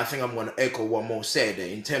again, I think I'm going to echo what Mo said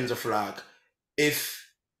in terms of like, if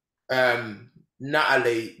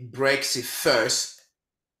Natalie breaks it first,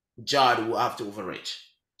 Jad will have to overreach.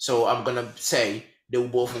 So I'm gonna say they will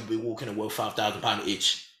both be walking away with £5,000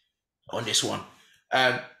 each on this one.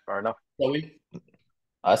 Fair enough.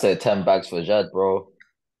 I say 10 bags for Jad, bro,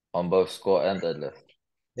 on both squat and deadlift.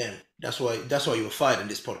 Yeah, that's why you were fired in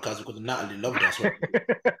this podcast, because Natalie loved us.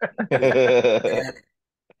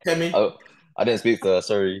 Tell me. Oh, I didn't speak to her.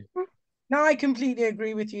 Sorry. No, I completely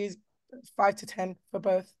agree with you. 5 to 10 for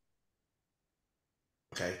both.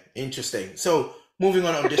 Okay, interesting. So moving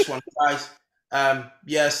on this one, guys.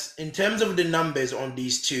 Yes, in terms of the numbers on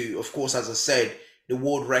these two, of course, as I said, the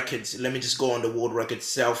world records. Let me just go on the world record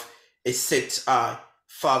itself. It sits at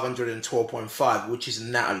 512.5, which is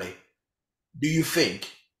Natalie. Do you think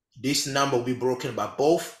this number will be broken by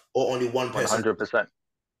both or only one person? 100%.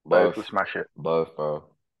 Both will smash it. Both, bro.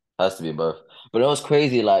 Has to be both. But it was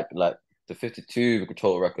crazy. Like the 52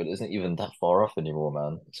 total record isn't even that far off anymore,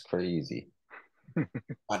 man. It's crazy.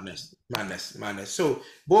 Madness. So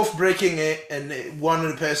both breaking it, and one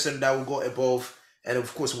of the person that will go above. And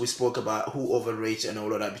of course, we spoke about who overrates and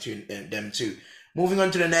all of that between them two. Moving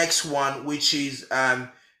on to the next one, which is the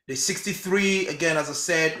 63. Again, as I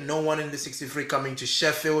said, no one in the 63 coming to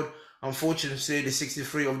Sheffield. Unfortunately, the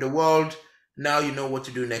 63 of the world. Now you know what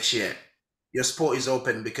to do next year. Your spot is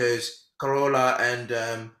open because Carola and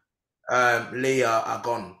Leah are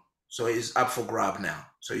gone. So it's up for grab now.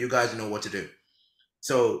 So you guys know what to do.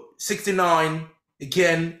 So 69,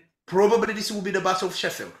 again, probably this will be the Battle of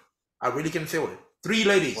Sheffield. I really can feel it. 3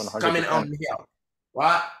 ladies 100%. Coming on here.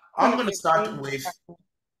 Right? I'm going to start with,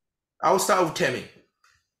 I'll start with Temi.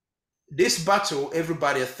 This battle,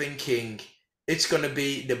 everybody are thinking it's going to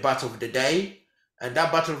be the battle of the day. And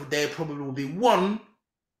that battle of the day probably will be won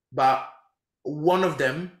by one of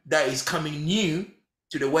them that is coming new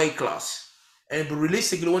to the weight class. And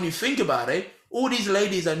realistically, when you think about it, all these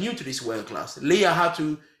ladies are new to this weight class. Leah had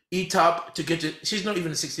to eat up to get to, she's not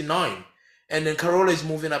even 69. And then Carola is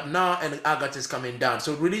moving up now, and Agatha is coming down.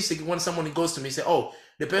 So realistically, when someone goes to me and say, oh,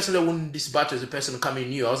 the person that won this battle is the person coming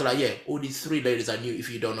new, I was like, yeah, all these 3 ladies are new.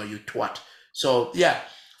 If you don't know, you twat. So yeah,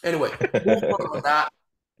 anyway, move on that.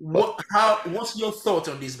 What's your thought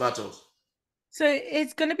on these battles? So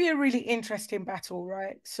it's going to be a really interesting battle,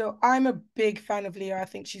 right? So I'm a big fan of Leah. I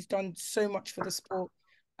think she's done so much for the sport,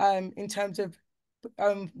 in terms of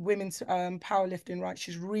women's powerlifting, right?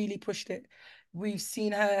 She's really pushed it. We've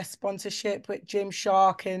seen her sponsorship with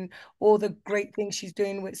Gymshark and all the great things she's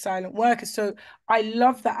doing with silent workers. So I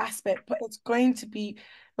love that aspect, but it's going to be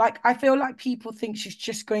like, I feel like people think she's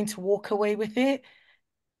just going to walk away with it.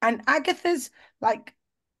 And like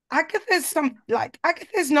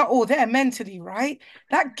Agatha's not all there mentally, right?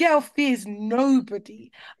 That girl fears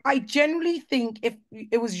nobody. I generally think if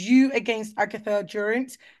it was you against Agatha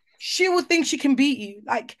Durant, she will think she can beat you.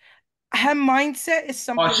 Like her mindset is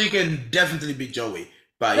Oh, something she can definitely beat Joey.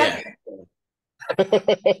 But yeah.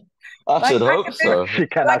 like I like should hope Agatha, so. She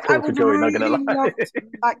cannot like I talk to would Joey, not gonna really lie. love to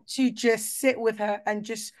like to just sit with her and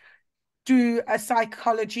just do a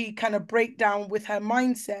psychology kind of breakdown with her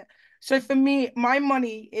mindset. So for me, my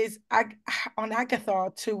money is on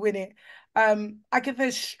Agatha to win it. Agatha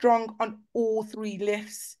is strong on all three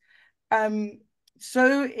lifts. Um,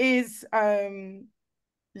 so is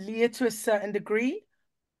Leah to a certain degree,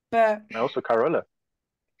 but And also Carola.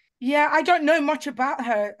 yeah, I don't know much about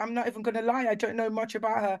her. I'm not even gonna lie. I don't know much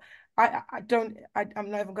about her. I'm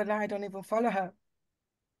not even gonna lie. I don't even follow her.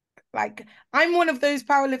 Like I'm one of those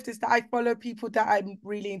powerlifters that I follow people that I'm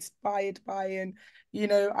really inspired by, and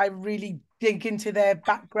I really dig into their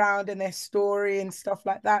background and their story and stuff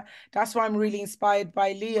like that. That's why I'm really inspired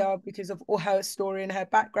by Leah because of all her story and her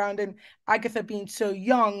background, and Agatha being so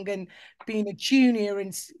young and being a junior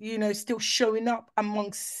and still showing up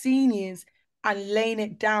amongst seniors and laying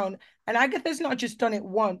it down. And Agatha's not just done it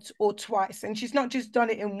once or twice, and she's not just done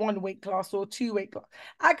it in one weight class or two weight class.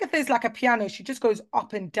 Agatha is like a piano. She just goes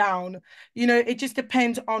up and down. It just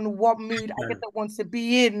depends on what mood Agatha wants to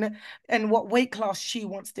be in and what weight class she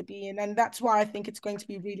wants to be in. And that's why I think it's going to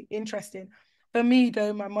be really interesting. For me,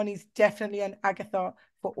 though, my money's definitely on Agatha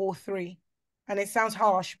for all three. And it sounds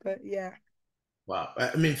harsh, but yeah. Wow.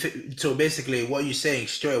 I mean, so basically, what you're saying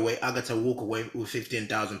straight away, Agatha walk away with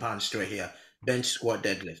 £15,000 straight here, bench squat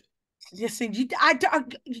deadlift. Listen, you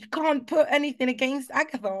can't put anything against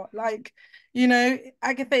Agatha. Like,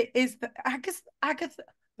 Agatha is Agatha.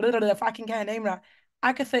 If I can get her name right,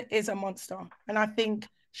 Agatha is a monster, and I think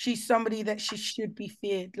she's somebody that she should be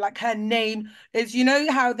feared. Like her name is,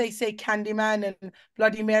 how they say Candyman and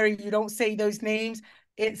Bloody Mary. You don't say those names.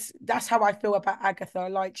 That's how I feel about Agatha.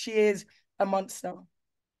 Like she is a monster.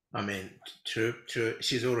 I mean, true, true.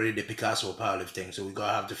 She's already the Picasso of powerlifting, so we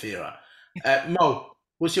gotta have to fear her. Mo,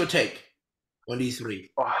 what's your take on these three?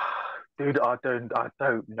 Oh, dude, I don't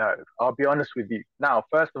know. I'll be honest with you. Now,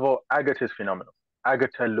 first of all, Agatha is phenomenal.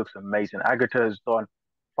 Agatha looks amazing. Agatha has done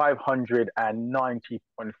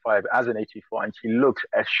 590.5 as an 84, and she looks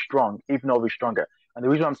as strong, even though she's stronger. And the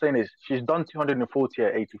reason I'm saying is she's done 240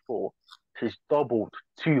 at 84. She's doubled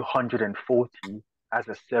 240 as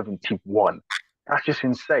a 71. That's just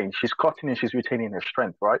insane. She's cutting and she's retaining her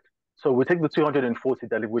strength, right? So we take the 240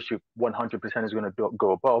 deadlift, which she 100% is going to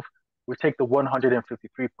go above. We take the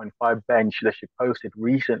 153.5 bench that she posted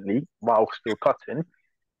recently while still cutting.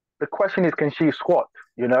 The question is, can she squat?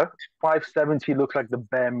 570 looks like the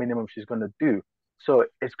bare minimum she's going to do. So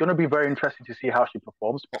it's going to be very interesting to see how she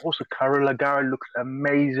performs. But also, Carol Lagara looks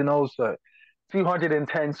amazing also.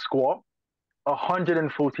 210 squat,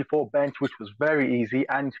 144 bench, which was very easy.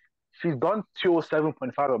 And she's done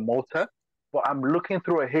 207.5 at Malta. But I'm looking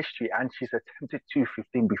through her history and she's attempted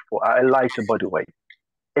 215 before at a lighter body weight.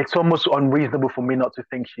 It's almost unreasonable for me not to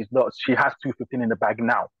think she has 215 in the bag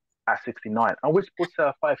now at 69, and which puts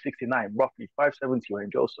her 569, roughly 570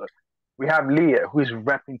 range also. We have Leah, who is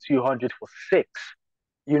repping 200 for six.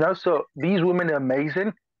 So these women are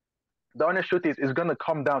amazing. The honest truth is, it's going to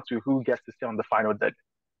come down to who gets to stay on the final dead,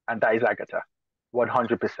 and that is Agatha,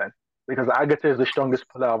 100%. Because Agatha is the strongest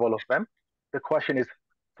player of all of them. The question is,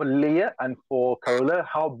 for Leah and for Carola,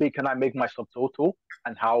 how big can I make my subtotal,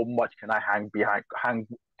 and how much can I hang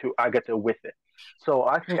to Agatha with it? So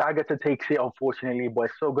I think Agatha takes it, unfortunately, but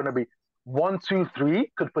it's still going to be 1, 2,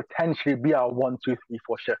 3 could potentially be our 1, 2, 3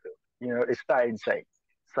 for Sheffield. It's that insane.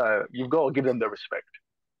 So you've got to give them the respect.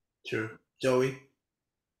 True. Joey?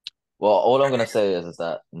 Well, all I'm gonna say is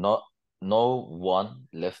that no one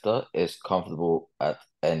lifter is comfortable at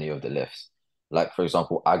any of the lifts. Like for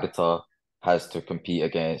example, Agatha has to compete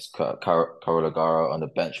against Carola Gara on the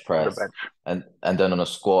bench On the press, bench. and then on a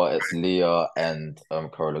squat it's Leah and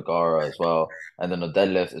Carola Gara as well, and then the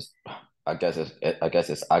deadlift is I guess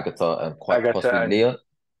it's Agatha and quite Agatha possibly and Leah.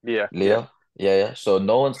 yeah, yeah. Leah. Yeah, yeah. So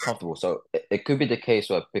no one's comfortable. So it could be the case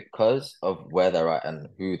where because of where they're at and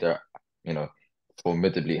who they're, you know,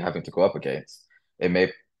 formidably having to go up against, it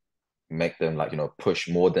may make them like, push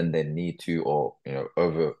more than they need to, or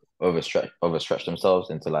overstretch themselves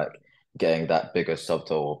into like getting that bigger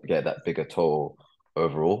subtotal, get that bigger total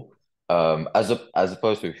overall. As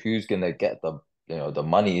opposed to who's gonna get the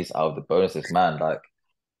monies out of the bonuses, man. Like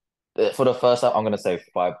for the first time, I'm gonna say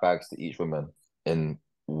 5 bags to each woman in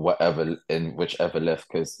whichever lift,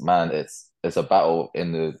 because man, it's a battle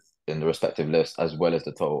in the respective lifts as well as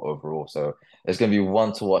the total overall. So it's gonna be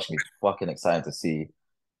one to watch. Me fucking excited to see.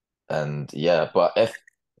 And yeah, but if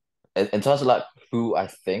in terms of like who I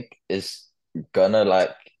think is gonna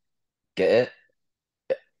like get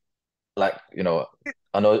it, like I know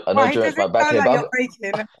Why does Durant's it my back sound here, like but you're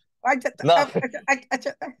faking? I just, no, I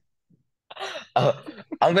just,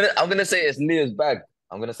 I'm gonna say it's Leah's bag.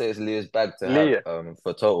 I'm gonna say it's Leah's bag to have Leah.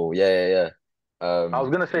 for total. Yeah, yeah, yeah. I was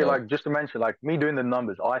gonna You say, know, like, just to mention, like, me doing the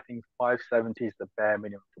numbers, I think 570 is the bare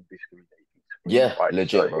minimum for basically ladies to win, yeah, right? So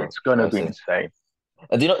legit, bro. it's gonna be Honestly. insane.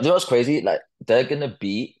 And do you know what's crazy? Like they're gonna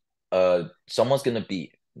beat someone's gonna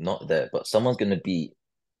beat, not there, but someone's gonna beat,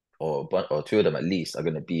 or two of them at least are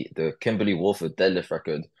gonna beat the Kimberly Walford deadlift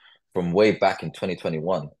record from way back in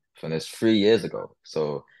 2021, from this 3 years ago.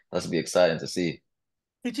 So that's be exciting to see.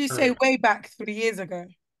 did you say way back 3 years ago?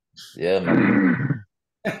 Yeah, man.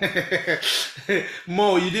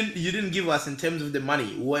 Mo, you didn't give us in terms of the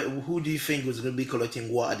money. Who do you think was going to be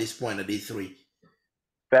collecting what at this point at day three?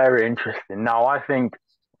 Very interesting. Now, I think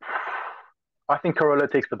Corolla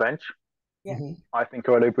takes the bench. Yeah. I think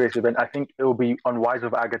Corolla breaks the bench. I think it will be unwise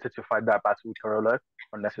of Agatha to fight that battle with Corolla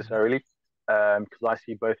unnecessarily. Because I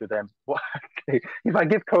see both of them. What, if I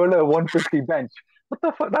give Corolla a 150 bench, what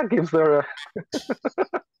the fuck that gives her a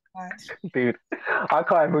Right. dude? I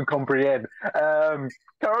can't even comprehend.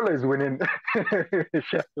 Corolla is winning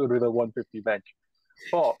Sheffield with a 150 bench.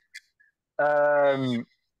 But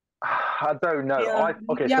I don't know. Yeah,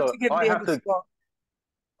 Okay, you have so to give I Leah have the to. spot.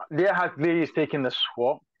 Leah is taking the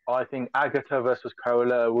swap. I think Agatha versus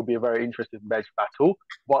Corolla will be a very interesting bench battle.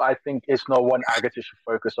 But I think it's not one Agatha should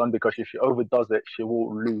focus on, because if she overdoes it, she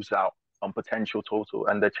will lose out on potential total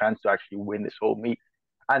and the chance to actually win this whole meet.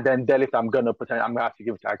 And then deadlift, I'm gonna have to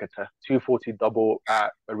give it to Agatha. 240 double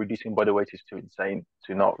at reducing body weight is too insane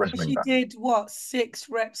to not respect She that. did what, 6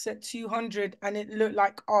 reps at 200, and it looked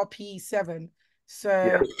like RP7. Yeah,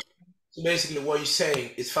 So So basically, what you're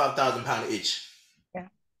saying is £5,000 each. yeah,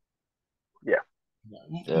 yeah.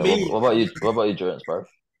 Yeah. Me, What about you? What about you, Durance, bro?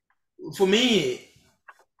 for me,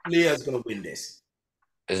 Leah's gonna win this.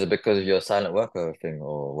 Is it because of your silent worker thing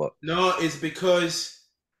or what? No, it's because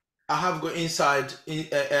I have got inside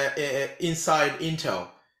intel.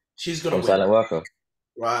 She's gonna From win, silent worker?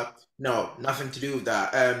 right? No, nothing to do with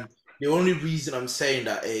that. The only reason I'm saying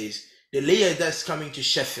that is the layer that's coming to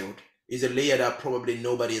Sheffield is a layer that probably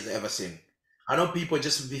nobody has ever seen. I know people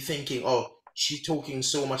just be thinking, "Oh, she's talking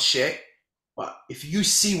so much shit," but if you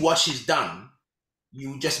see what she's done,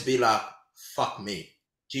 you just be like, "Fuck me,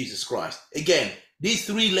 Jesus Christ!" Again, these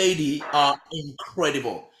three ladies are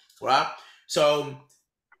incredible, right? So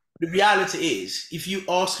the reality is, if you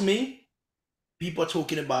ask me, people are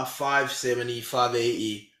talking about 570,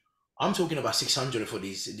 580. I'm talking about 600 for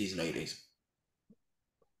these ladies.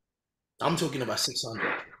 I'm talking about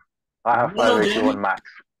 600. I have One of 581 them, max.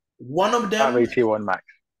 one of them, 581 max.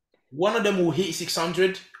 one of them will hit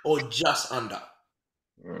 600 or just under.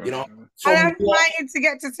 You know, and from I'm what fighting to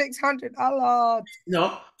get to 600. Oh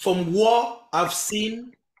Lord. from what I've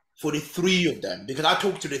seen for the three of them, because I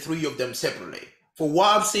talked to the three of them separately. For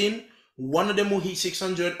what I've seen, one of them will hit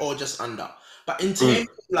 600 or just under. But in terms of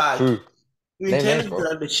like, Who? in Name names, terms of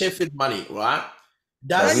bro. the Sheffield money, right? Like,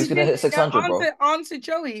 No, That's, who's you gonna didn't. hit 600, bro? Answer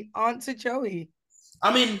Joey. Answer Joey.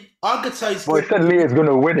 I mean, Agatha is Well, it said capable. Leah's going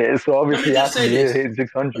to win it, so Let me obviously it has just to say be this. hitting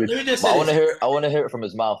 600. Let me just But say I want to this. hear. I want to hear it from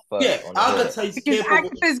his mouth Yeah, first. I want to hear it. Agatha is Because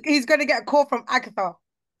capable. He's going to get a call from Agatha.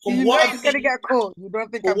 From You know what I've he's going to seen, get a call. You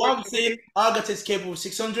don't think from I'm what I'm joking? saying, Agatha is capable of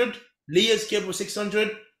 600. Leah is capable of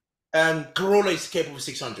 600. And Corolla is capable of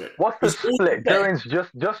 600. What's the It's all split? depends. Jones,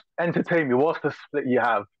 just entertain me. What's the split you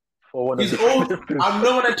have for one of It's these all. lifters? I'm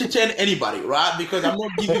not going to entertain anybody, right? Because I'm not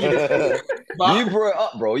giving you the split. You But brought it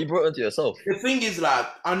up, bro. You brought it into yourself. the thing is, like,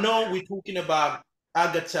 I know we're talking about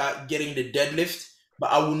Agatha getting the deadlift,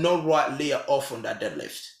 but I will not write Leah off on that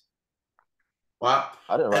deadlift. Right?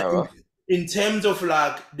 I didn't write her And off. in terms of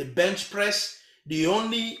like the bench press, the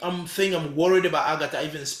only thing I'm worried about Agatha, I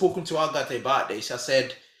even spoken to Agatha about this. I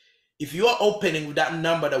said, if you are opening with that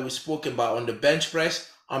number that we spoke about on the bench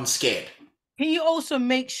press, I'm scared. Can you also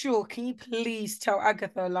make sure, can you please tell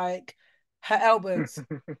Agatha, like, her elbows?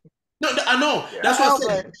 No, I know. Yeah. That's Her what I'm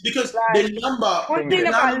saying. elbows. Because Like, the number, one thing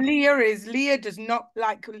Fingers. about Leah is Leah does not,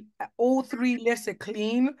 like, all three lists are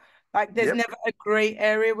clean. Like there's never a grey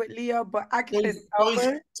area with Leah, but Agatha's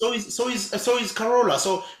elbow. So is Carola.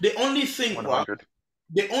 So the only thing, right? 100.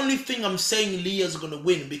 The only thing I'm saying Leah's gonna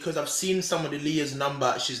win because I've seen some of the Leah's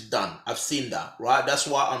number she's done. I've seen that, right? That's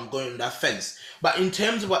why I'm going on that fence. But in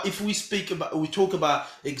terms of if we talk about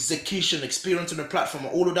execution, experience on the platform,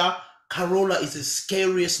 all of that, Carola is the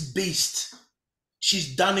scariest beast.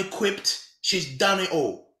 She's done equipped. She's done it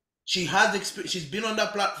all. She has experience. She's been on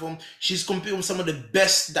that platform. She's competed with some of the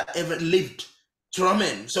best that ever lived. Do you know what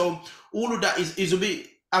I mean? So all of that is a bit.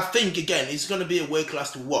 I think again, it's going to be a weight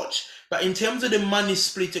class to watch. But in terms of the money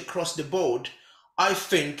split across the board, I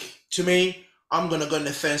think to me, I'm going to go on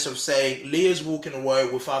the fence of saying Leah's walking away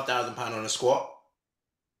with £5,000 on a squat,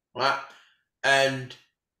 right? And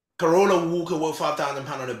Carola will walk away with £5,000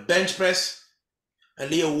 on a bench press, and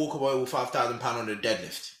Leah will walk away with £5,000 on the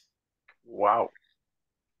deadlift. Wow.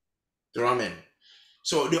 Do you know what I mean?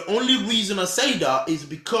 So the only reason I say that is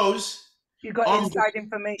because You got inside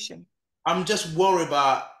information. I'm just worried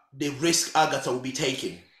about the risk Agatha will be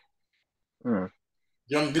taking. You know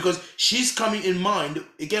what I mean? Because she's coming in mind,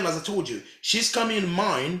 again, as I told you, she's coming in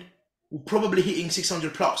mind probably hitting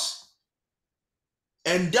 600 plus.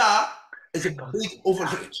 And that is a big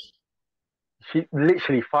overreach. She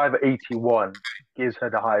literally 581 gives her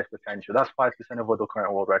the highest potential. That's 5% of the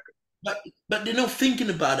current world record. But they're not thinking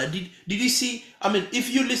about it. Did you see? I mean, if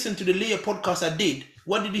you listen to the Leah podcast I did,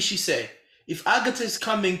 what did she say? If Agatha is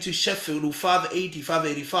coming to Sheffield with 580,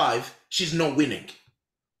 585, she's not winning.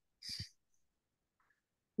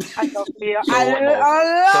 I love Leah.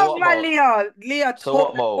 I love my Leah. Leah,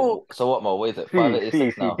 talk. So what, Mo? Wait, is it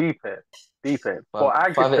 586 now? Deep it. For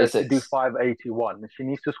Agatha to do 581, she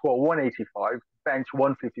needs to score 185, bench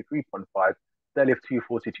 153.5, deadlift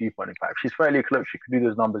 242.5. She's fairly close. She could do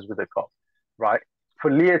those numbers with a cup, right? For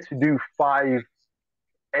Leah to do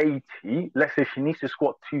 580, let's say she needs to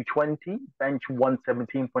squat 220, bench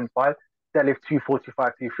 117.5, deadlift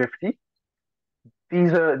 245, 250.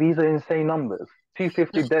 These are insane numbers.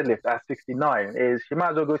 250 deadlift at 69 is she might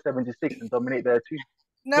as well go 76 and dominate there too.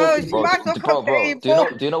 No, she might as well come bro. Do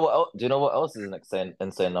you know what else is an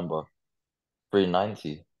insane number?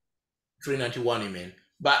 390. 391, you mean?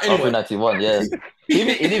 But anyway, 391, yeah. he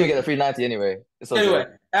didn't even get a 390 anyway. It's okay. Anyway,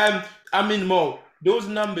 I mean, Mo, those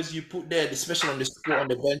numbers you put there, especially on the squat on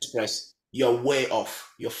the bench press, you're way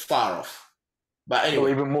off. You're far off. But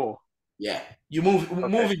anyway, so even more. Yeah,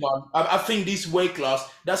 moving on. I think this weight class,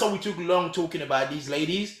 that's why we took long talking about these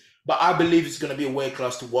ladies, but I believe it's going to be a weight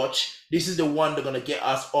class to watch. This is the one that's going to get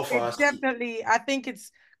us off our seat. Definitely. I think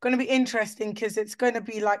it's going to be interesting because it's going to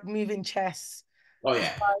be like moving chess. Oh,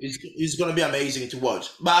 yeah. It's going to be amazing to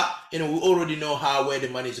watch. But, we already know where the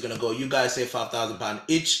money is going to go. You guys say £5,000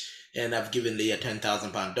 each, and I've given Leah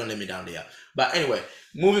 £10,000. Don't let me down, Leah. But anyway,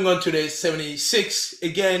 moving on to the 76.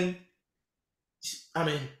 Again, I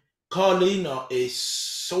mean, Karlina is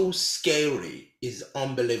so scary, is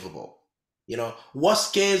unbelievable. What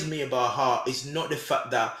scares me about her is not the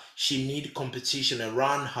fact that she needs competition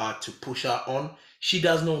around her to push her on. She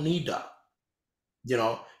does not need that.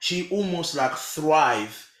 She almost like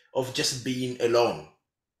thrive of just being alone.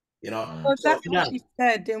 Well, that's what she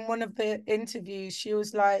said in one of the interviews. She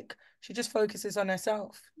was like, she just focuses on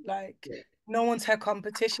herself. Like, no one's her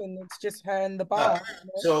competition. It's just her and the bar.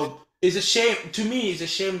 So it's a shame. To me, it's a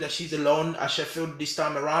shame that she's alone at Sheffield this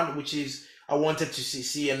time around, which is, I wanted to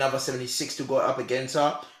see another 76 to go up against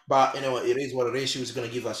her. But, it is what it is. She was going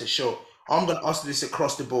to give us a show. I'm going to ask this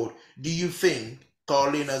across the board. Do you think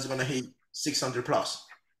Karlina is going to hit 600 plus?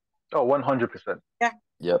 Oh, 100%. Yeah.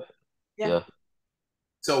 Yep. Yeah.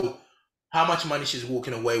 So, how much money she's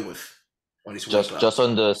walking away with on this weight class? Just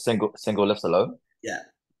on the single lifts alone? Yeah.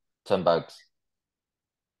 10 bags.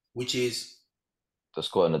 Which is? The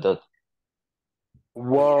squat and the dead.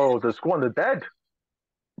 Whoa, the squat and the dead?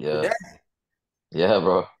 Yeah. The dead? Yeah,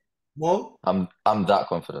 bro. Well, I'm that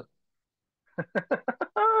confident.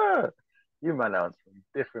 You man are on some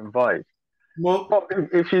different vibes. Well,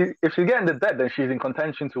 if she's getting the dead, then she's in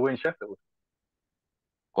contention to win Sheffield.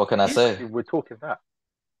 What can I say? We're talking that.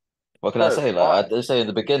 What can I say? Like I did say in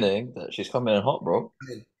the beginning that she's coming in hot, bro.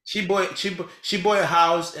 She bought a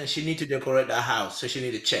house and she need to decorate that house, so she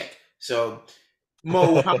need to check. So,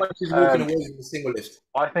 Mo, how much is walking away with the single lift?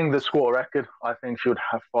 I think the squat record. I think she would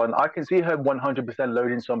have fun. I can see her 100%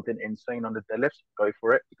 loading something insane on the deadlifts. Go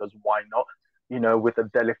for it, because why not? With a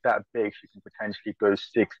deadlift that big, she can potentially go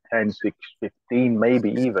 6'10", 6'15",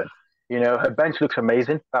 maybe even. Her bench looks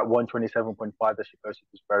amazing. That 127.5 that she posted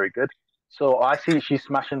was very good. So I see she's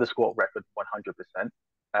smashing the squat record 100%.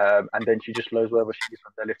 And then she just loads wherever she gets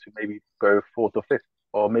on deadlift to maybe go 4th or 5th,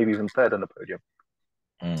 or maybe even 3rd on the podium.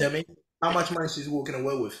 Tell me. How much money she's walking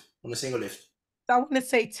away with on a single lift? So I want to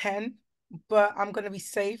say 10, but I'm gonna be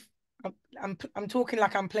safe. I'm talking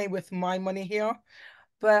like I'm playing with my money here,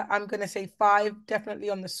 but I'm gonna say 5, definitely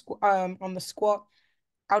on the squat.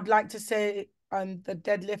 I would like to say the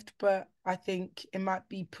deadlift, but I think it might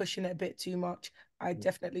be pushing it a bit too much. I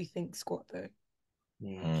definitely think squat though.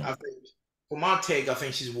 I think for my take, I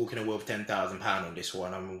think she's walking away with £10,000 on this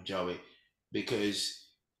one. I'm with Joey because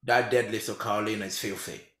that deadlift of Karlina is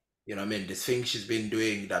filthy. You know what I mean? The thing she's been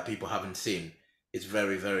doing that people haven't seen is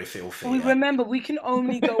very, very filthy. We remember we can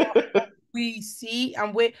only go off what we see,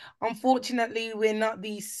 and we're unfortunately we're not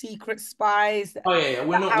these secret spies that Oh yeah,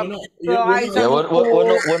 we're not, have we're eyes not. Yeah, on the ball.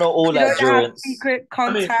 we're not all We don't have adherents. secret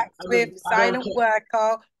contacts with I don't silent care.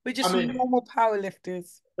 worker. We're just I mean, normal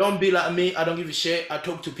powerlifters. don't be like me. I don't give a shit. I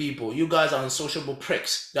talk to people. You guys are unsociable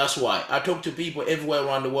pricks. That's why. I talk to people everywhere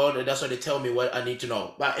around the world, and that's why they tell me what I need to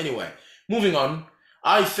know. But anyway, moving on.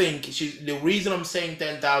 I think the reason I'm saying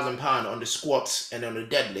 £10,000 on the squats and on the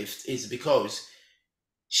deadlift is because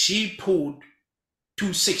she pulled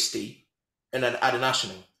 260 and at the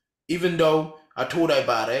national. Even though I told her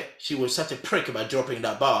about it, she was such a prick about dropping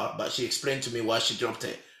that bar, but she explained to me why she dropped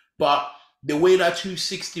it. But the way that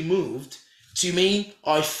 260 moved, to me,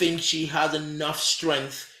 I think she has enough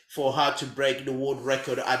strength for her to break the world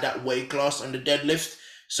record at that weight class on the deadlift.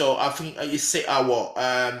 So I think you say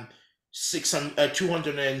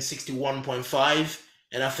 261.5,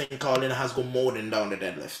 and I think Karlina has got more than that on the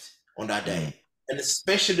deadlift on that day. And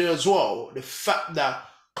especially as well, the fact that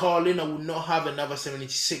Karlina will not have another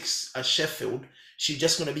 76 at Sheffield. She's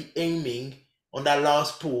just going to be aiming on that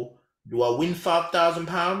last pull. Do I win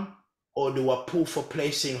 £5,000 or do I pull for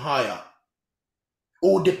placing higher?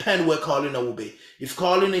 All depend where Karlina will be. If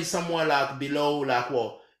Karlina is somewhere like below, like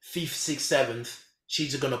what, 5th, 6th, 7th,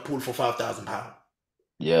 she's going to pull for £5,000.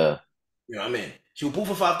 Yeah. You know what I mean? She'll pull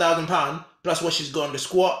for £5,000 plus what she's got on the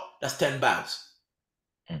squat, that's 10 bags.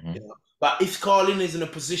 You know? But if Karlina is in a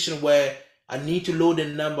position where I need to load a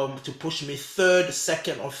number to push me 3rd,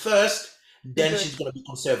 2nd, or 1st, then she's going to be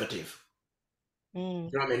conservative. You know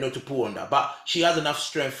what I mean? Not to pull on that. But she has enough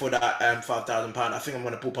strength for that £5,000. I think I'm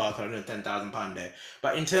going to pull power Karlina £10,000 there.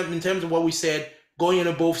 But in terms of what we said, going in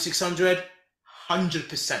above 600,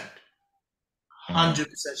 100%. 100%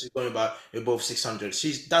 she's going above 600.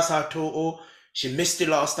 That's her total. She missed it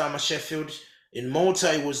last time at Sheffield. In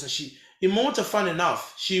Malta, in Malta, fun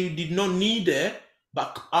enough, she did not need it,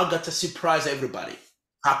 but I got to surprise everybody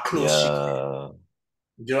how close she came.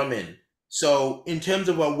 Do you know what I mean? So in terms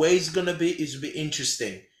of what weight is gonna be, it's be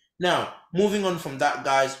interesting. Now, moving on from that,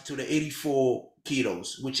 guys, to the 84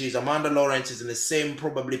 kilos, which is Amanda Lawrence is in the same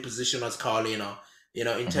probably position as Karlina. You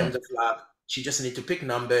know, in terms of like, she just need to pick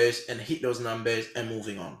numbers and hit those numbers and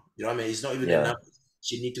moving on. You know what I mean? It's not even the numbers.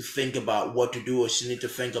 She need to think about what to do, or she need to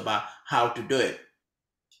think about how to do it.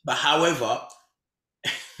 But however,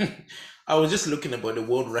 I was just looking about the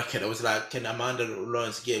world record. I was like, can Amanda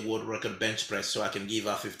Lawrence get world record bench press so I can give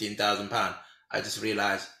her £15,000? I just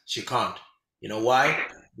realized she can't. You know why?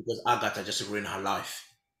 Because Agatha just ruined her life.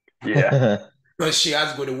 Yeah. Because she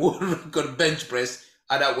has got a world record bench press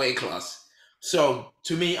at that weight class. So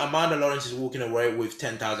to me, Amanda Lawrence is walking away with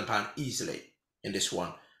 £10,000 easily in this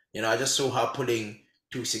one. You know, I just saw her pulling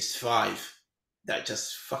 265. That's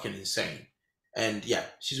just fucking insane. And yeah,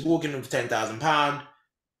 she's walking with £10,000.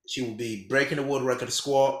 She will be breaking the world record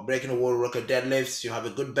squat, breaking the world record deadlifts. She'll have a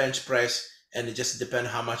good bench press, and it just depends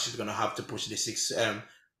how much she's gonna have to push the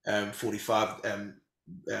 645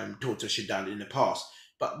 total she done in the past.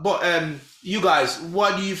 But you guys,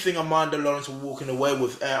 what do you think Amanda Lawrence will walking away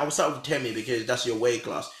with? I will start with Temi because that's your weight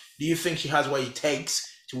class. Do you think she has what it takes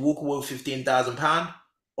to walk away with £15,000,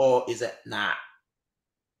 or is it nah?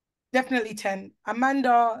 Definitely 10.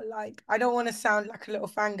 Amanda, like, I don't want to sound like a little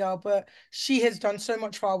fangirl, but she has done so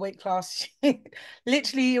much for our weight class.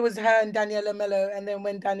 Literally, it was her and Daniela Mello. And then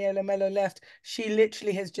when Daniela Mello left, she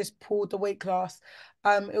literally has just pulled the weight class.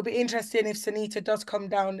 It'll be interesting if Sanita does come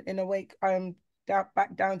down in a weight,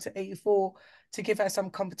 back down to 84 to give her some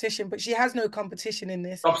competition, but she has no competition in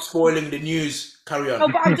this. Stop spoiling the news. Carry on. No,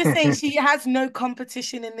 but I'm just saying she has no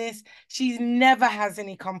competition in this. She never has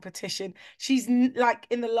any competition. She's like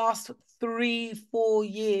in the last 3-4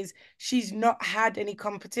 years, she's not had any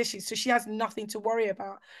competition. So she has nothing to worry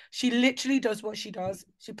about. She literally does what she does.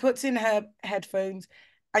 She puts in her headphones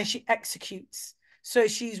and she executes. So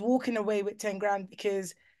she's walking away with 10 grand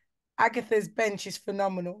because Agatha's bench is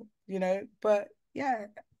phenomenal, you know. But yeah,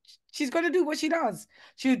 she's going to do what she does.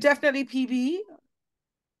 She'll definitely PB.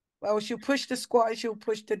 Well, she'll push the squat and she'll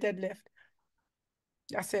push the deadlift.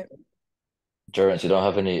 That's it. Durance, you don't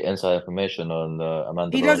have any inside information on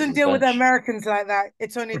Amanda He doesn't Lawrence's deal with the bench? Americans like that.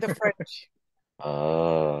 It's only the French.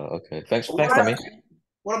 Okay. Thanks, What I, about Tammy.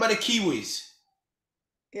 what about the Kiwis?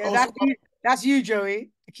 yeah, Also, that's you, Joey.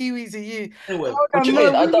 The Kiwis are you. anyway, What Hold you on,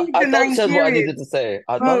 mean? Mo, we need I the done said what I Nigerians. needed to say.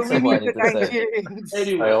 I done Mo, we said what I need the needed to say. Nigerians.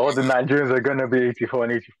 anyway. All the Nigerians are going to be 84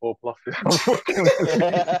 and 84 pluses,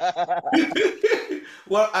 unfortunately.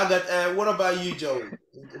 Well, I got. What about you, Joey?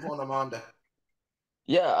 On Amanda.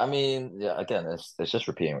 Yeah, I mean, yeah, again, it's just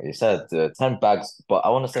repeating what you said. 10 bags, but I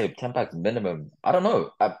want to say 10 bags minimum. I don't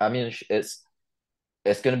know. I mean, it's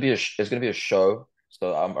gonna be it's gonna be a show.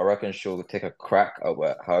 So I reckon she'll take a crack at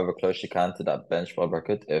however close she can to that bench world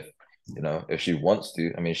record if if she wants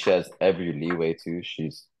to. I mean, she has every leeway to.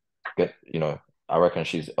 She's good, I reckon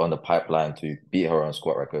she's on the pipeline to beat her own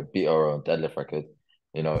squat record, beat her own deadlift record,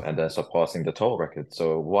 and then surpassing the total record.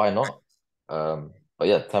 So why not? But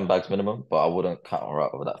yeah, 10 bags minimum, but I wouldn't count her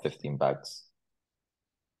out over that 15 bags.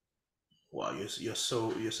 Wow, you're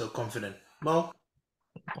so confident, Mo.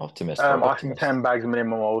 Optimist, bro, I think optimist. 10 bags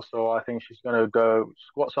minimum also. I think she's going to go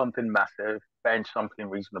squat something massive, bench something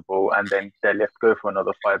reasonable, and then deadlift, go for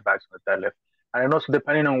another 5 bags on the deadlift. And then also,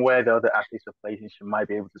 depending on where the other athletes are placing, she might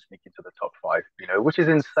be able to sneak into the top five, which is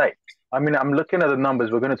insane. I mean, I'm looking at the numbers.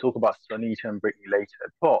 We're going to talk about Sonita and Brittany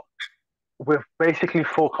later, but we're basically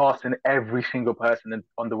forecasting every single person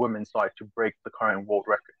on the women's side to break the current world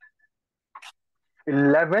record.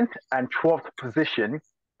 11th and 12th position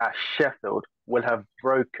at Sheffield will have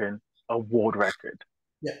broken a world record.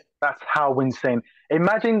 Yeah. That's how insane.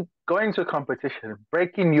 Imagine going to a competition,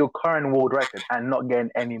 breaking your current world record, and not getting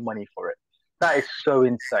any money for it. That is so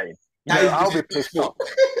insane. That is I'll be pissed off.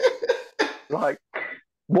 Like,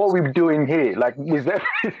 what are we doing here? Like, is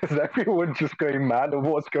everyone just going mad, or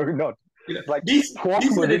what's going on? Like, these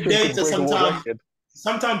 12th are the position could data. break a world record.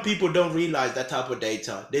 Sometimes people don't realize that type of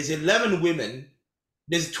data. There's 11 women.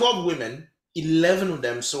 There's 12 women. 11 of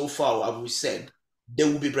them so far, as we said, they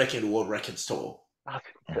will be breaking the world records total. That's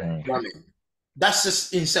insane. That's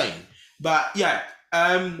just insane. But yeah.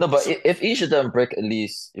 No, but if each of them break at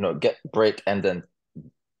least, break and then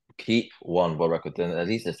keep one world record, then at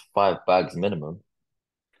least it's 5 bags minimum.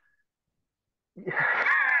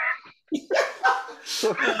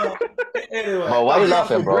 Anyway, Well, why are you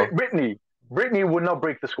laughing, bro? Brittany would not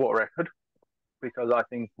break the squat record because I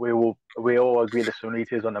think we all agree that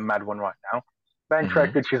Sunita is on a mad one right now. Bench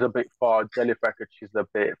record, she's a bit far. Deadlift record, she's a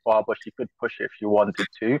bit far, but she could push it if she wanted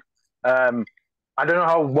to. I don't know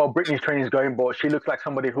how well Brittany's training is going, but she looks like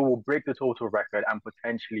somebody who will break the total record and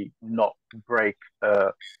potentially not break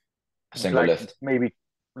a single lift. Maybe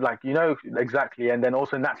exactly. And then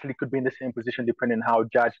also naturally could be in the same position depending on how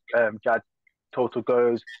Jad total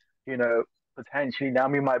goes. Potentially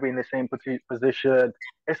Naomi might be in the same position.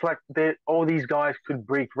 It's like all these guys could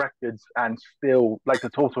break records and still, like the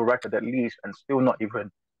total record at least, and still not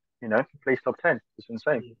even, place top 10. It's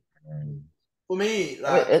insane. For me,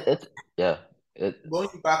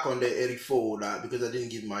 going back on the 84, because I didn't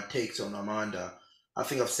give my takes on Amanda, I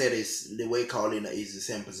think I've said it's the way Karlina is the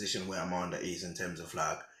same position where Amanda is in terms of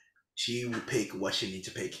she will pick what she needs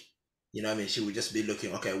to pick. You know what I mean? She would just be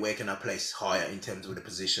looking, okay, where can I place higher in terms of the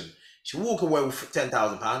position? She walk away with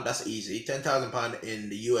 £10,000. That's easy. £10,000 in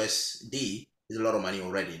the USD is a lot of money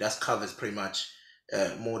already. That covers pretty much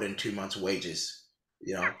more than 2 months' wages.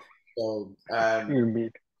 So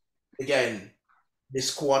again, the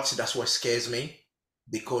squats, that's what scares me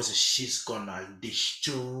because she's gonna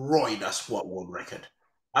destroy that squat world record.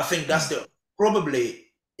 I think that's probably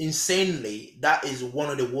insanely, that is one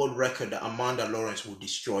of the world record that Amanda Lawrence will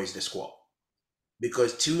destroy the squat.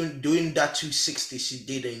 Because doing that 260 she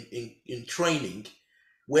did in training,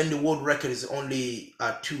 when the world record is only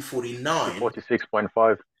at 249.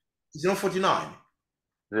 46.5. Is it not 49?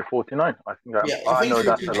 Is it 49? I think yeah, I know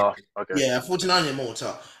that's the last. Okay. Yeah, 49 in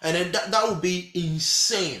mortar. And then that would be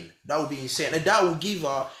insane. That would be insane. And that would give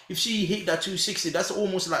her, if she hit that 260, that's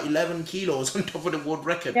almost like 11 kilos on top of the world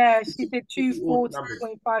record. Yeah, she did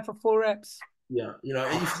 240.5 for 4 reps. Yeah,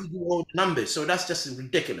 if you do all the numbers, so that's just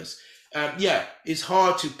ridiculous. It's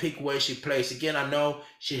hard to pick where she plays. Again, I know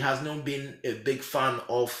she has not been a big fan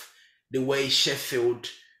of the way Sheffield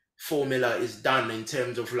formula is done in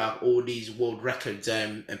terms of all these world records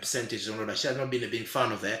and percentages and all that. She has not been a big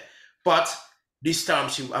fan of that. But this time,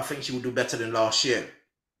 I think she will do better than last year.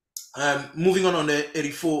 Moving on the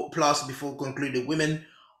 84 plus before concluding women.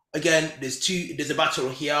 Again, there's a battle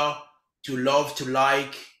here to love, to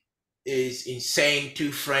like. Is insane.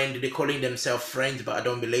 2 friends, they're calling themselves friends, but I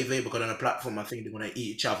don't believe it because on a platform I think they're gonna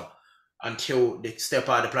eat each other. until they step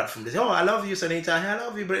out of the platform. They say, "Oh, I love you, Sonita. I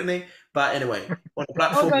love you, Brittany." But anyway, on the Hold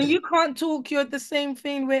platform, on, you can't talk. You're the same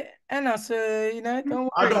thing with Anna, so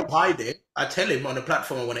don't I worry. don't hide it. I tell him on the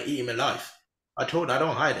platform I want to eat him alive. I told him I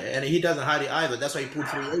don't hide it, and he doesn't hide it either. That's why he pulled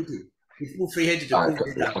 380. He pulled 380 to All prove right,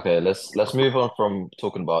 me that. okay, let's move on from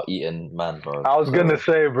talking about eating man, bro. I was So gonna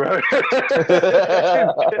say, bro.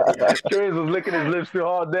 Chris was licking his lips too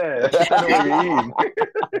hard there. I don't know what you're eating.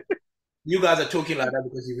 You guys are talking like that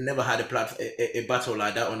because you've never had a battle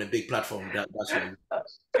like that on a big platform. That's why.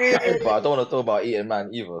 but I don't want to talk about eating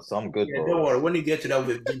man either, so I'm good, Yeah, bro. don't worry. When you get to that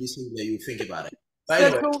with GDC, you think about it. But So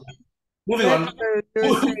anyway, talk. moving on.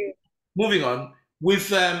 You're saying. Moving on with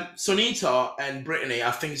Sonita and Brittany,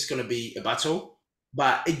 I think it's going to be a battle.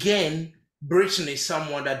 But again, Brittany is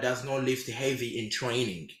someone that does not lift heavy in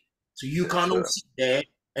training, so you cannot sit there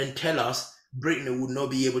and tell us Brittany would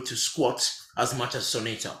not be able to squat as much as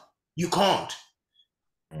Sonita. You can't.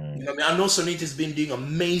 You know what I mean? I know Sonita's been doing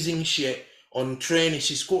amazing shit on training.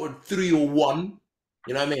 She scored 301.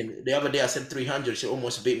 You know what I mean? The other day I said 300. She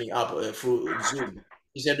almost beat me up through Zoom.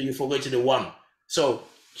 She said you forgot to the one. So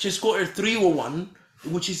she scored 301,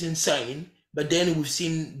 which is insane. But then we've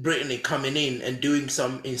seen Brittany coming in and doing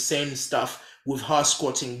some insane stuff with her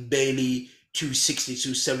squatting barely 260,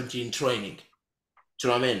 270 in training. Do you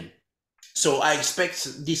know what I mean? So I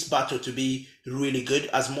expect this battle to be really good.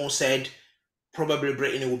 As Mo said, probably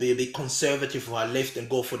Brittany will be a bit conservative for her lift and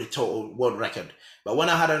go for the total world record. But when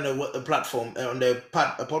I had her on the platform, on the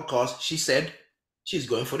podcast, she said she's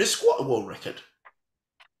going for the squat world record.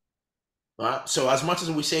 Right? So as much as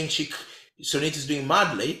we're saying Sonita's doing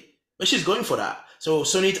madly, but she's going for that. So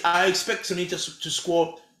I expect Sonita to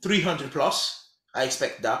score 300 plus. I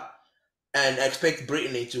expect that. And I expect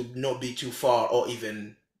Brittany to not be too far or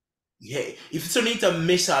even, if Sonita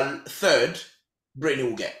miss her third,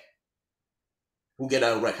 Brittany will get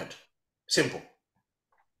a record. Simple.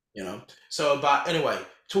 You know. So, but anyway,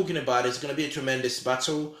 talking about it, it's going to be a tremendous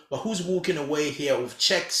battle. But who's walking away here with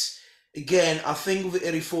checks? Again, I think with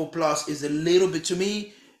 84 plus is a little bit, to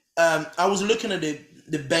me, I was looking at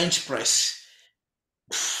the bench press.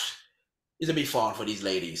 It's a bit far for these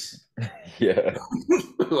ladies. Yeah.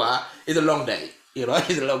 It's a long day. You know,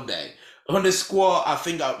 it's a long day. On the squat, I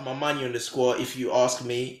think my money on the squat, if you ask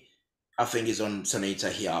me, I think is on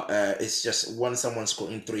Sonita here. It's just when someone's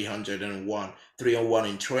scoring 301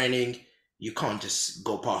 in training, you can't just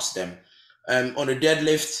go past them. On the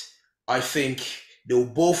deadlift, I think they'll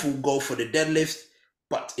both will go for the deadlift,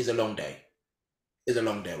 but it's a long day. It's a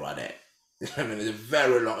long day right there. I mean, it's a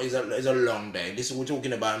very long. It's a long day. This we're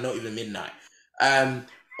talking about not even midnight. On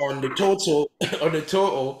the total,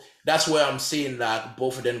 that's where I'm seeing like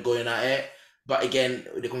both of them going at it. But again,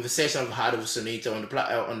 the conversation I've had with Sonita on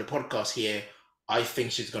the podcast here, I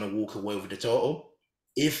think she's gonna walk away with the total.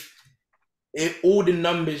 If all the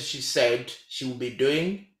numbers she said she will be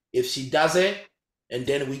doing, if she does it, and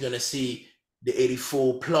then we're gonna see the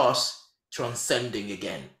 84 plus transcending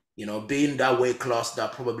again. You know, being that weight class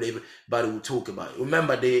that probably everybody will talk about.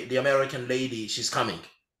 Remember, the American lady, she's coming.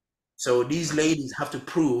 So these ladies have to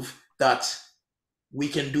prove that we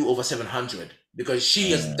can do over 700 because she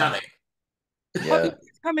has done it. Yeah.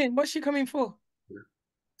 What's she coming for?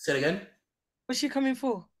 Say it again. What's she coming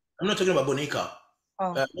for? I'm not talking about Bonica.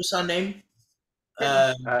 Oh. What's her name?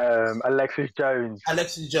 Alexis Jones.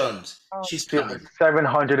 Alexis Jones. Oh. She's coming.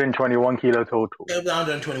 721 kilo total.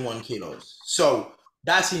 721 kilos. So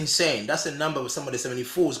that's insane. That's a number with some of the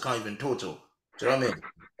 74s can't even total. Do you know what I mean?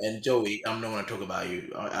 And Joey, I'm not going to talk about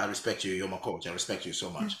you. I respect you. You're my coach. I respect you so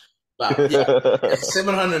much. But yeah,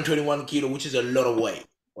 721 kilo, which is a lot of weight,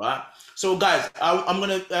 right? So guys, I'm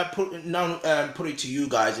going to put it to you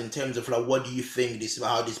guys in terms of like, what do you think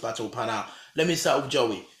how this battle will pan out? Let me start with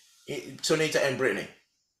Joey, Sonita and Brittany.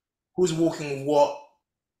 Who's walking what?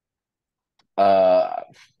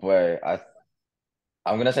 Wait,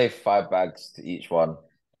 I'm gonna say 5 bags to each one.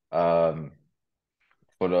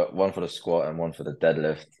 For the squat and one for the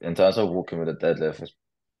deadlift. In terms of walking with the deadlift,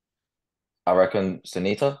 I reckon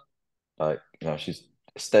Sunita, like, she's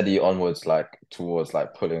steady onwards, like towards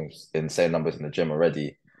like pulling insane numbers in the gym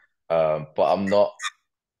already. But I'm not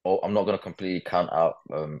gonna completely count out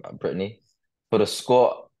Brittany. For the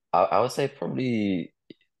squat, I would say probably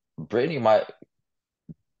Brittany might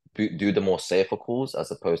do the more safer calls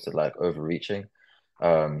as opposed to like overreaching.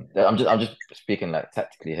 I'm just speaking like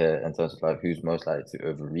tactically here in terms of like who's most likely to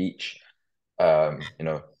overreach.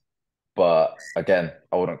 But again,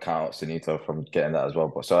 I wouldn't count out Sunito from getting that as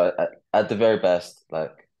well. But so at the very best,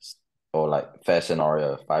 or like fair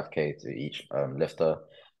scenario, 5K to each lifter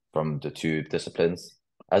from the two disciplines,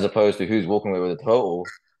 as opposed to who's walking away with the total.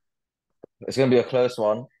 It's gonna be a close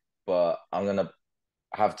one, but I'm gonna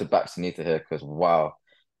have to back Sunita here because wow,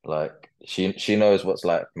 like she knows what's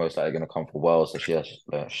like most likely gonna come for Wells, so she has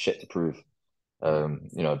shit to prove.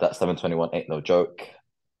 That 721 ain't no joke.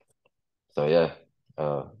 So yeah,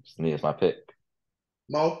 Sunita's my pick.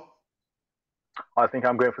 Mo? I think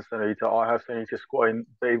I'm going for Sunita. I have Sunita squatting.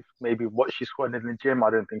 Maybe what she's squatting in the gym.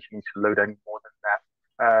 I don't think she needs to load any more than that.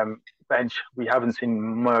 Bench, we haven't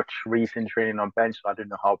seen much recent training on bench, so I don't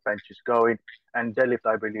know how bench is going. And deadlift,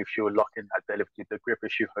 I believe she will lock in that deadlift with the grip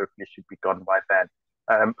issue. Hopefully, should be gone by then.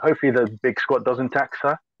 Hopefully, the big squat doesn't tax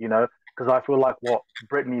her, because I feel like what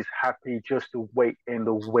Brittany's happy just to wait in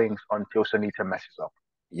the wings until Sunita messes up.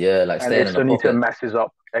 Yeah, like And staying if in the Sunita pocket. messes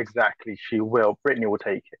up, exactly, she will. Brittany will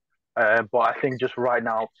take it. But I think just right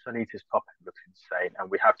now, Sunita's top end looks insane,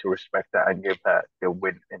 and we have to respect that and give her the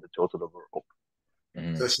win in the total overall.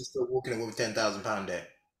 So she's still walking away with £10,000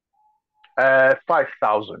 there.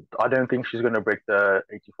 5,000. I don't think she's going to break the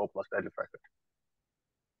 84 plus deadlift record.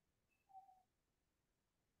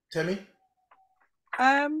 Tell me.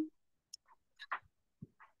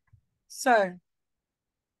 So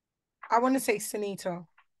I want to say Sunita,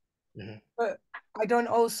 but I don't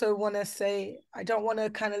want to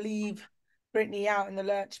kind of leave Brittany out in the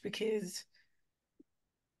lurch because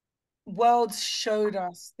Worlds showed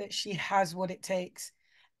us that she has what it takes,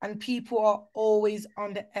 and people are always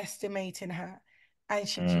underestimating her, and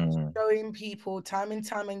she keeps showing people time and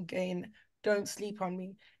time again, don't sleep on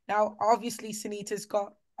me. Now, obviously, Sunita's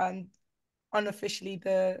got unofficially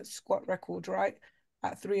the squat record, right?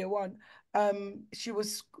 At 301. She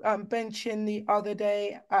was benching the other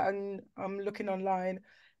day, and I'm looking online.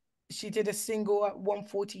 She did a single at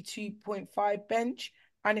 142.5 bench,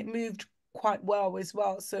 and it moved quite well as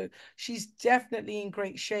well. So she's definitely in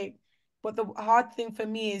great shape. But the hard thing for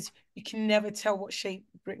me is you can never tell what shape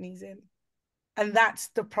Brittany's in. And that's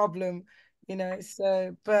the problem,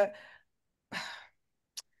 So, but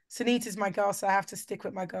Sunita's my girl, so I have to stick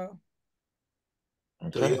with my girl.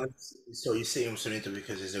 Okay. So you're saying Sunita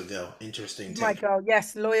because it's a girl. Interesting My take. girl,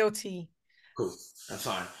 yes, loyalty. Cool, that's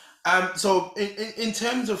fine. So in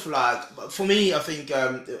terms of like, for me, I think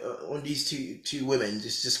on these two women,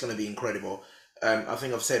 it's just going to be incredible. I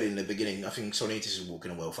think I've said it in the beginning. I think Sonita's is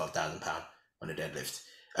walking away with £5,000 on the deadlift,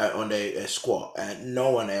 on the squat, and no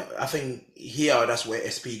one else. I think here that's where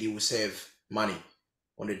SPD will save money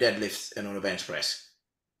on the deadlifts and on the bench press.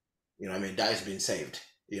 You know what I mean? That has been saved.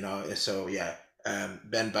 So yeah.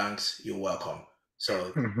 Ben Banks, you're welcome.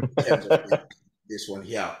 So in terms of this one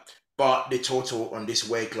here. But the total on this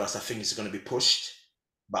weight class, I think is going to be pushed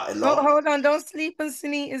by a lot. Hold on, don't sleep on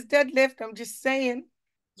Sunita's deadlift. I'm just saying.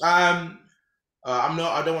 I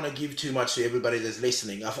don't want to give too much to everybody that's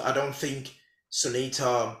listening. I don't think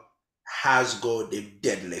Sunita has got the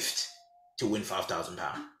deadlift to win £5,000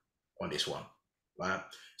 on this one, right?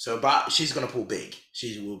 So, but she's gonna pull big.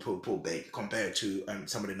 She will pull big compared to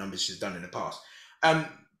some of the numbers she's done in the past.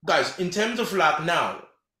 Guys, in terms of like now,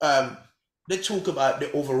 let's talk about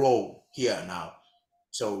the overall here now.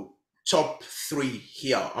 So top three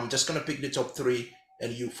here. I'm just gonna pick the top three,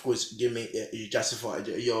 and you of course give me you justify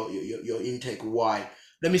your intake why.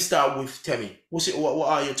 Let me start with Temi. What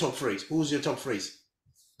are your top threes? Who's your top threes?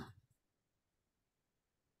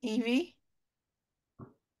 Evie.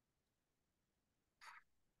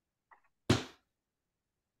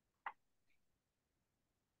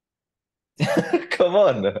 Come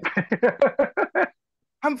on.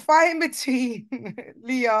 I'm fighting between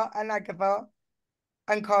Leah and Agatha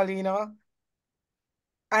and Karlina,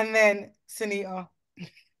 and then Sunita.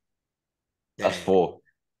 That's four.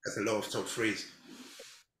 That's a lot of top threes.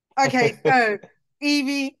 Okay, so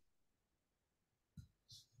Evie,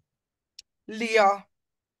 Leah,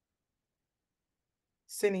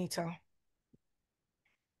 Sunita.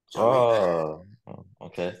 Oh,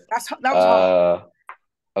 okay. That was hard.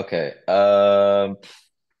 Okay.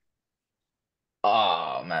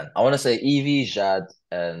 Oh man, I want to say Evie, Jad,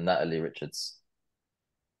 and Natalie Richards.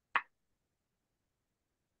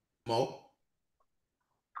 Mo?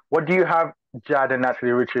 What do you have, Jad and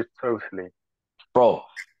Natalie Richards totally? Bro,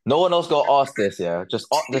 no one else got asked this, yeah? Just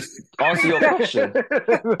answer your question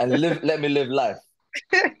and let me live life.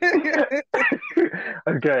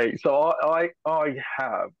 Okay, so I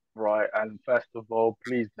have, right, and first of all,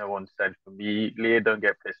 please no one said for me, Leah, don't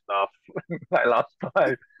get pissed off like last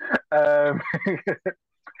time. I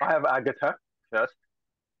have Agatha first,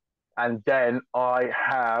 and then I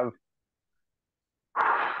have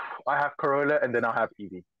Corolla, and then I have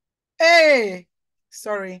Evie. Hey,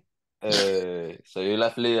 sorry. So you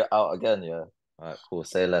left Leah out again, yeah? All right, cool.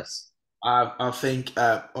 Say less. I think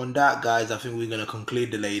on that, guys, I think we're gonna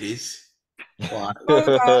conclude the ladies. Hold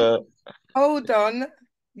on. Hold on.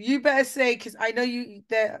 You better say, because I know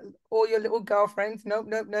they're all your little girlfriends. Nope,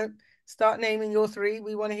 nope, nope. Start naming your three.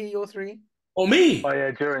 We want to hear your three. Or me? Oh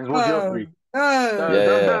yeah, Jerens, what's your Oh, three? no. Yeah, yeah,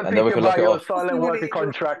 Don't and then think we can lock about it your off. silent We want to worker hear your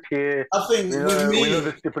contract here. I think We know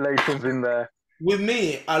the stipulations in there. with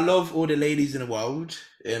me, I love all the ladies in the world.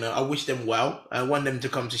 You know, I wish them well. I want them to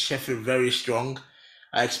come to Sheffield very strong.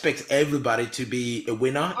 I expect everybody to be a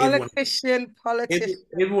winner. politician.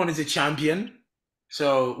 Everyone is a champion.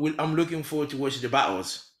 So I'm looking forward to watching the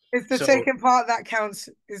battles. It's the So, taking part that counts.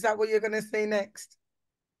 Is that what you're going to say next?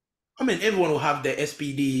 I mean, everyone will have the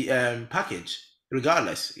SBD package,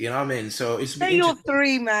 regardless. You know what I mean? So it's be Say your interesting.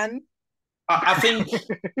 three, man. I think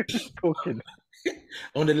Talking.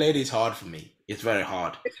 on the lady, it's hard for me. It's very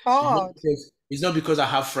hard. It's hard. It's not because I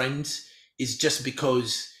have friends. It's just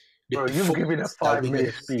because the Bro, you've given a performance that we're 5-minute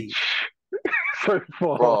gonna see. speech so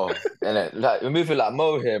far. Bro, and like we're moving like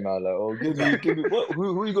Mo here, man. Like, oh, give me what?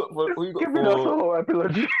 Who you got? Who you got Giving us a for? whole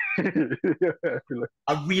epilogy.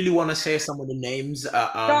 I really want to say some of the names.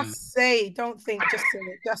 Just say, don't think, just say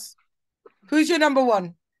it. Just who's your number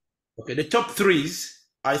one? Okay, the top threes.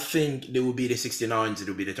 I think they will be the 69s. It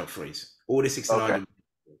will be the top threes. All the 69s. Okay.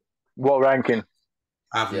 What ranking?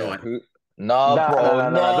 I have no Yeah, idea. who? Nah, bro,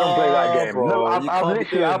 No, don't play that game. bro. No, You I've can't be literally,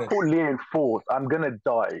 doing I've this. put Leah in fourth. I'm gonna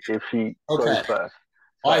die if she goes Okay. first.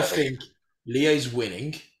 I think Leah is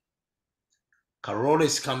winning. Carola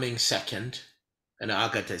is coming second, and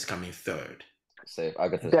Agatha is coming third. Safe.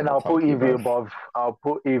 Agatha's Then gonna I'll put tank you, Evie bruv. above. I'll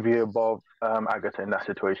put Evie above Agatha in that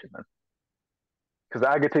situation then, because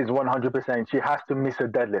Agatha is 100%. She has to miss a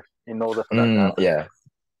deadlift in order for that to happen. Yeah,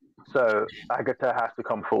 So Agatha has to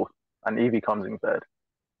come fourth, and Evie comes in third.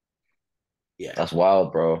 Yeah. that's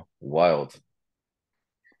wild, bro. Wild.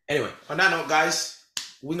 Anyway, on that note, guys,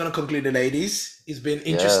 we're gonna conclude the ladies. It's been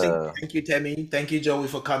interesting. Yeah. Thank you, Temi. Thank you, Joey,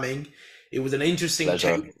 for coming. It was an interesting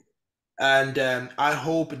Pleasure. chat. And I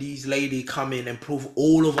hope these ladies come in and prove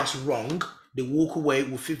all of us wrong. They walk away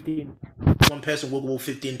with one person walk away with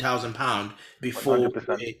 £15,000 before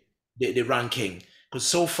 100%. the ranking. Because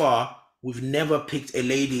so far, we've never picked a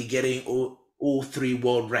lady getting all three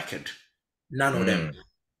world record. None of them.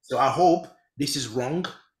 So I hope this is wrong.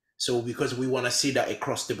 So because we want to see that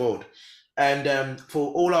across the board. And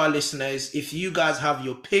for all our listeners, if you guys have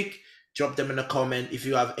your pick, drop them in a comment. If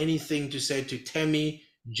you have anything to say to Temi,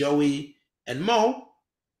 Joey, and Mo,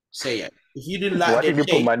 say it. If you didn't like Why did you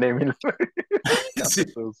put take, my name in?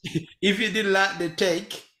 if you didn't like the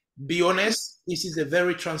take, be honest. This is a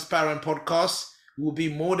very transparent podcast. We'll be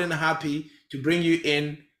more than happy to bring you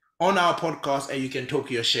in on our podcast and you can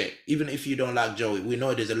talk your shit. Even if you don't like Joey, we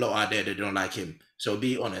know there's a lot out there that don't like him. So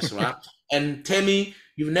be honest, right? And Temi,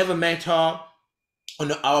 you've never met her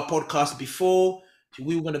on our podcast before.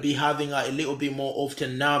 We're going to be having her a little bit more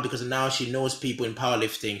often now because now she knows people in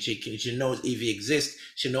powerlifting. She knows Evie exists.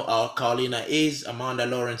 She knows how Karlina is, Amanda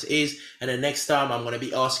Lawrence is. And the next time I'm going to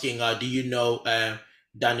be asking her, do you know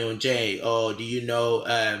Daniel J? Or do you know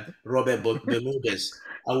Robert Bermudez?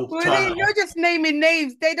 You're just naming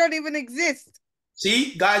names. They don't even exist.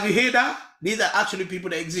 See, guys, you hear that? These are actually people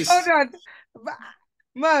that exist. Hold on.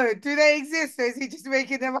 Mo, do they exist or is he just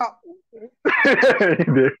making them up?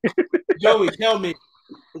 Joey, tell me,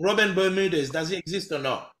 Robin Bermudez, does he exist or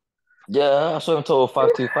not? Yeah, I saw him total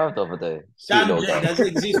 525 the other day. Does he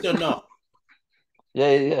exist or not?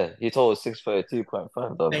 Yeah. He told 632.5 the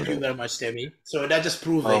other day. Thank you very much, Temi. So that just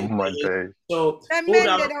proves Oh my day. So they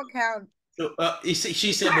don't count. So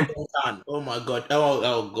she said they don't count. Oh my god.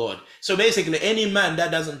 Oh god. So basically, any man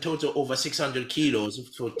that doesn't total over 600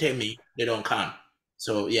 kilos for Temi, they don't count.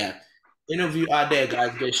 So yeah, any of you out there,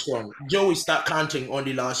 guys, get strong. Joey start counting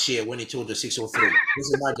only last year when he totaled 603.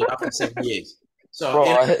 Just imagine after 7 years. So bro,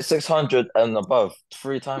 I hit 600 and above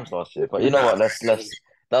 3 times last year. But you know what?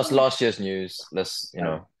 That's last year's news. Let's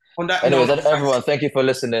On that anyways, note, everyone, thank you for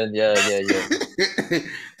listening. Yeah.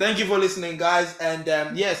 Thank you for listening, guys. And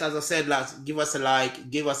yes, as I said, give us a like,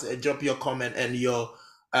 drop your comment and your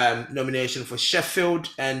nomination for Sheffield,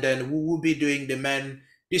 and then we will be doing the men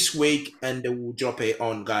this week, and then we'll drop it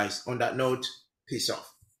on, guys. On that note, peace off.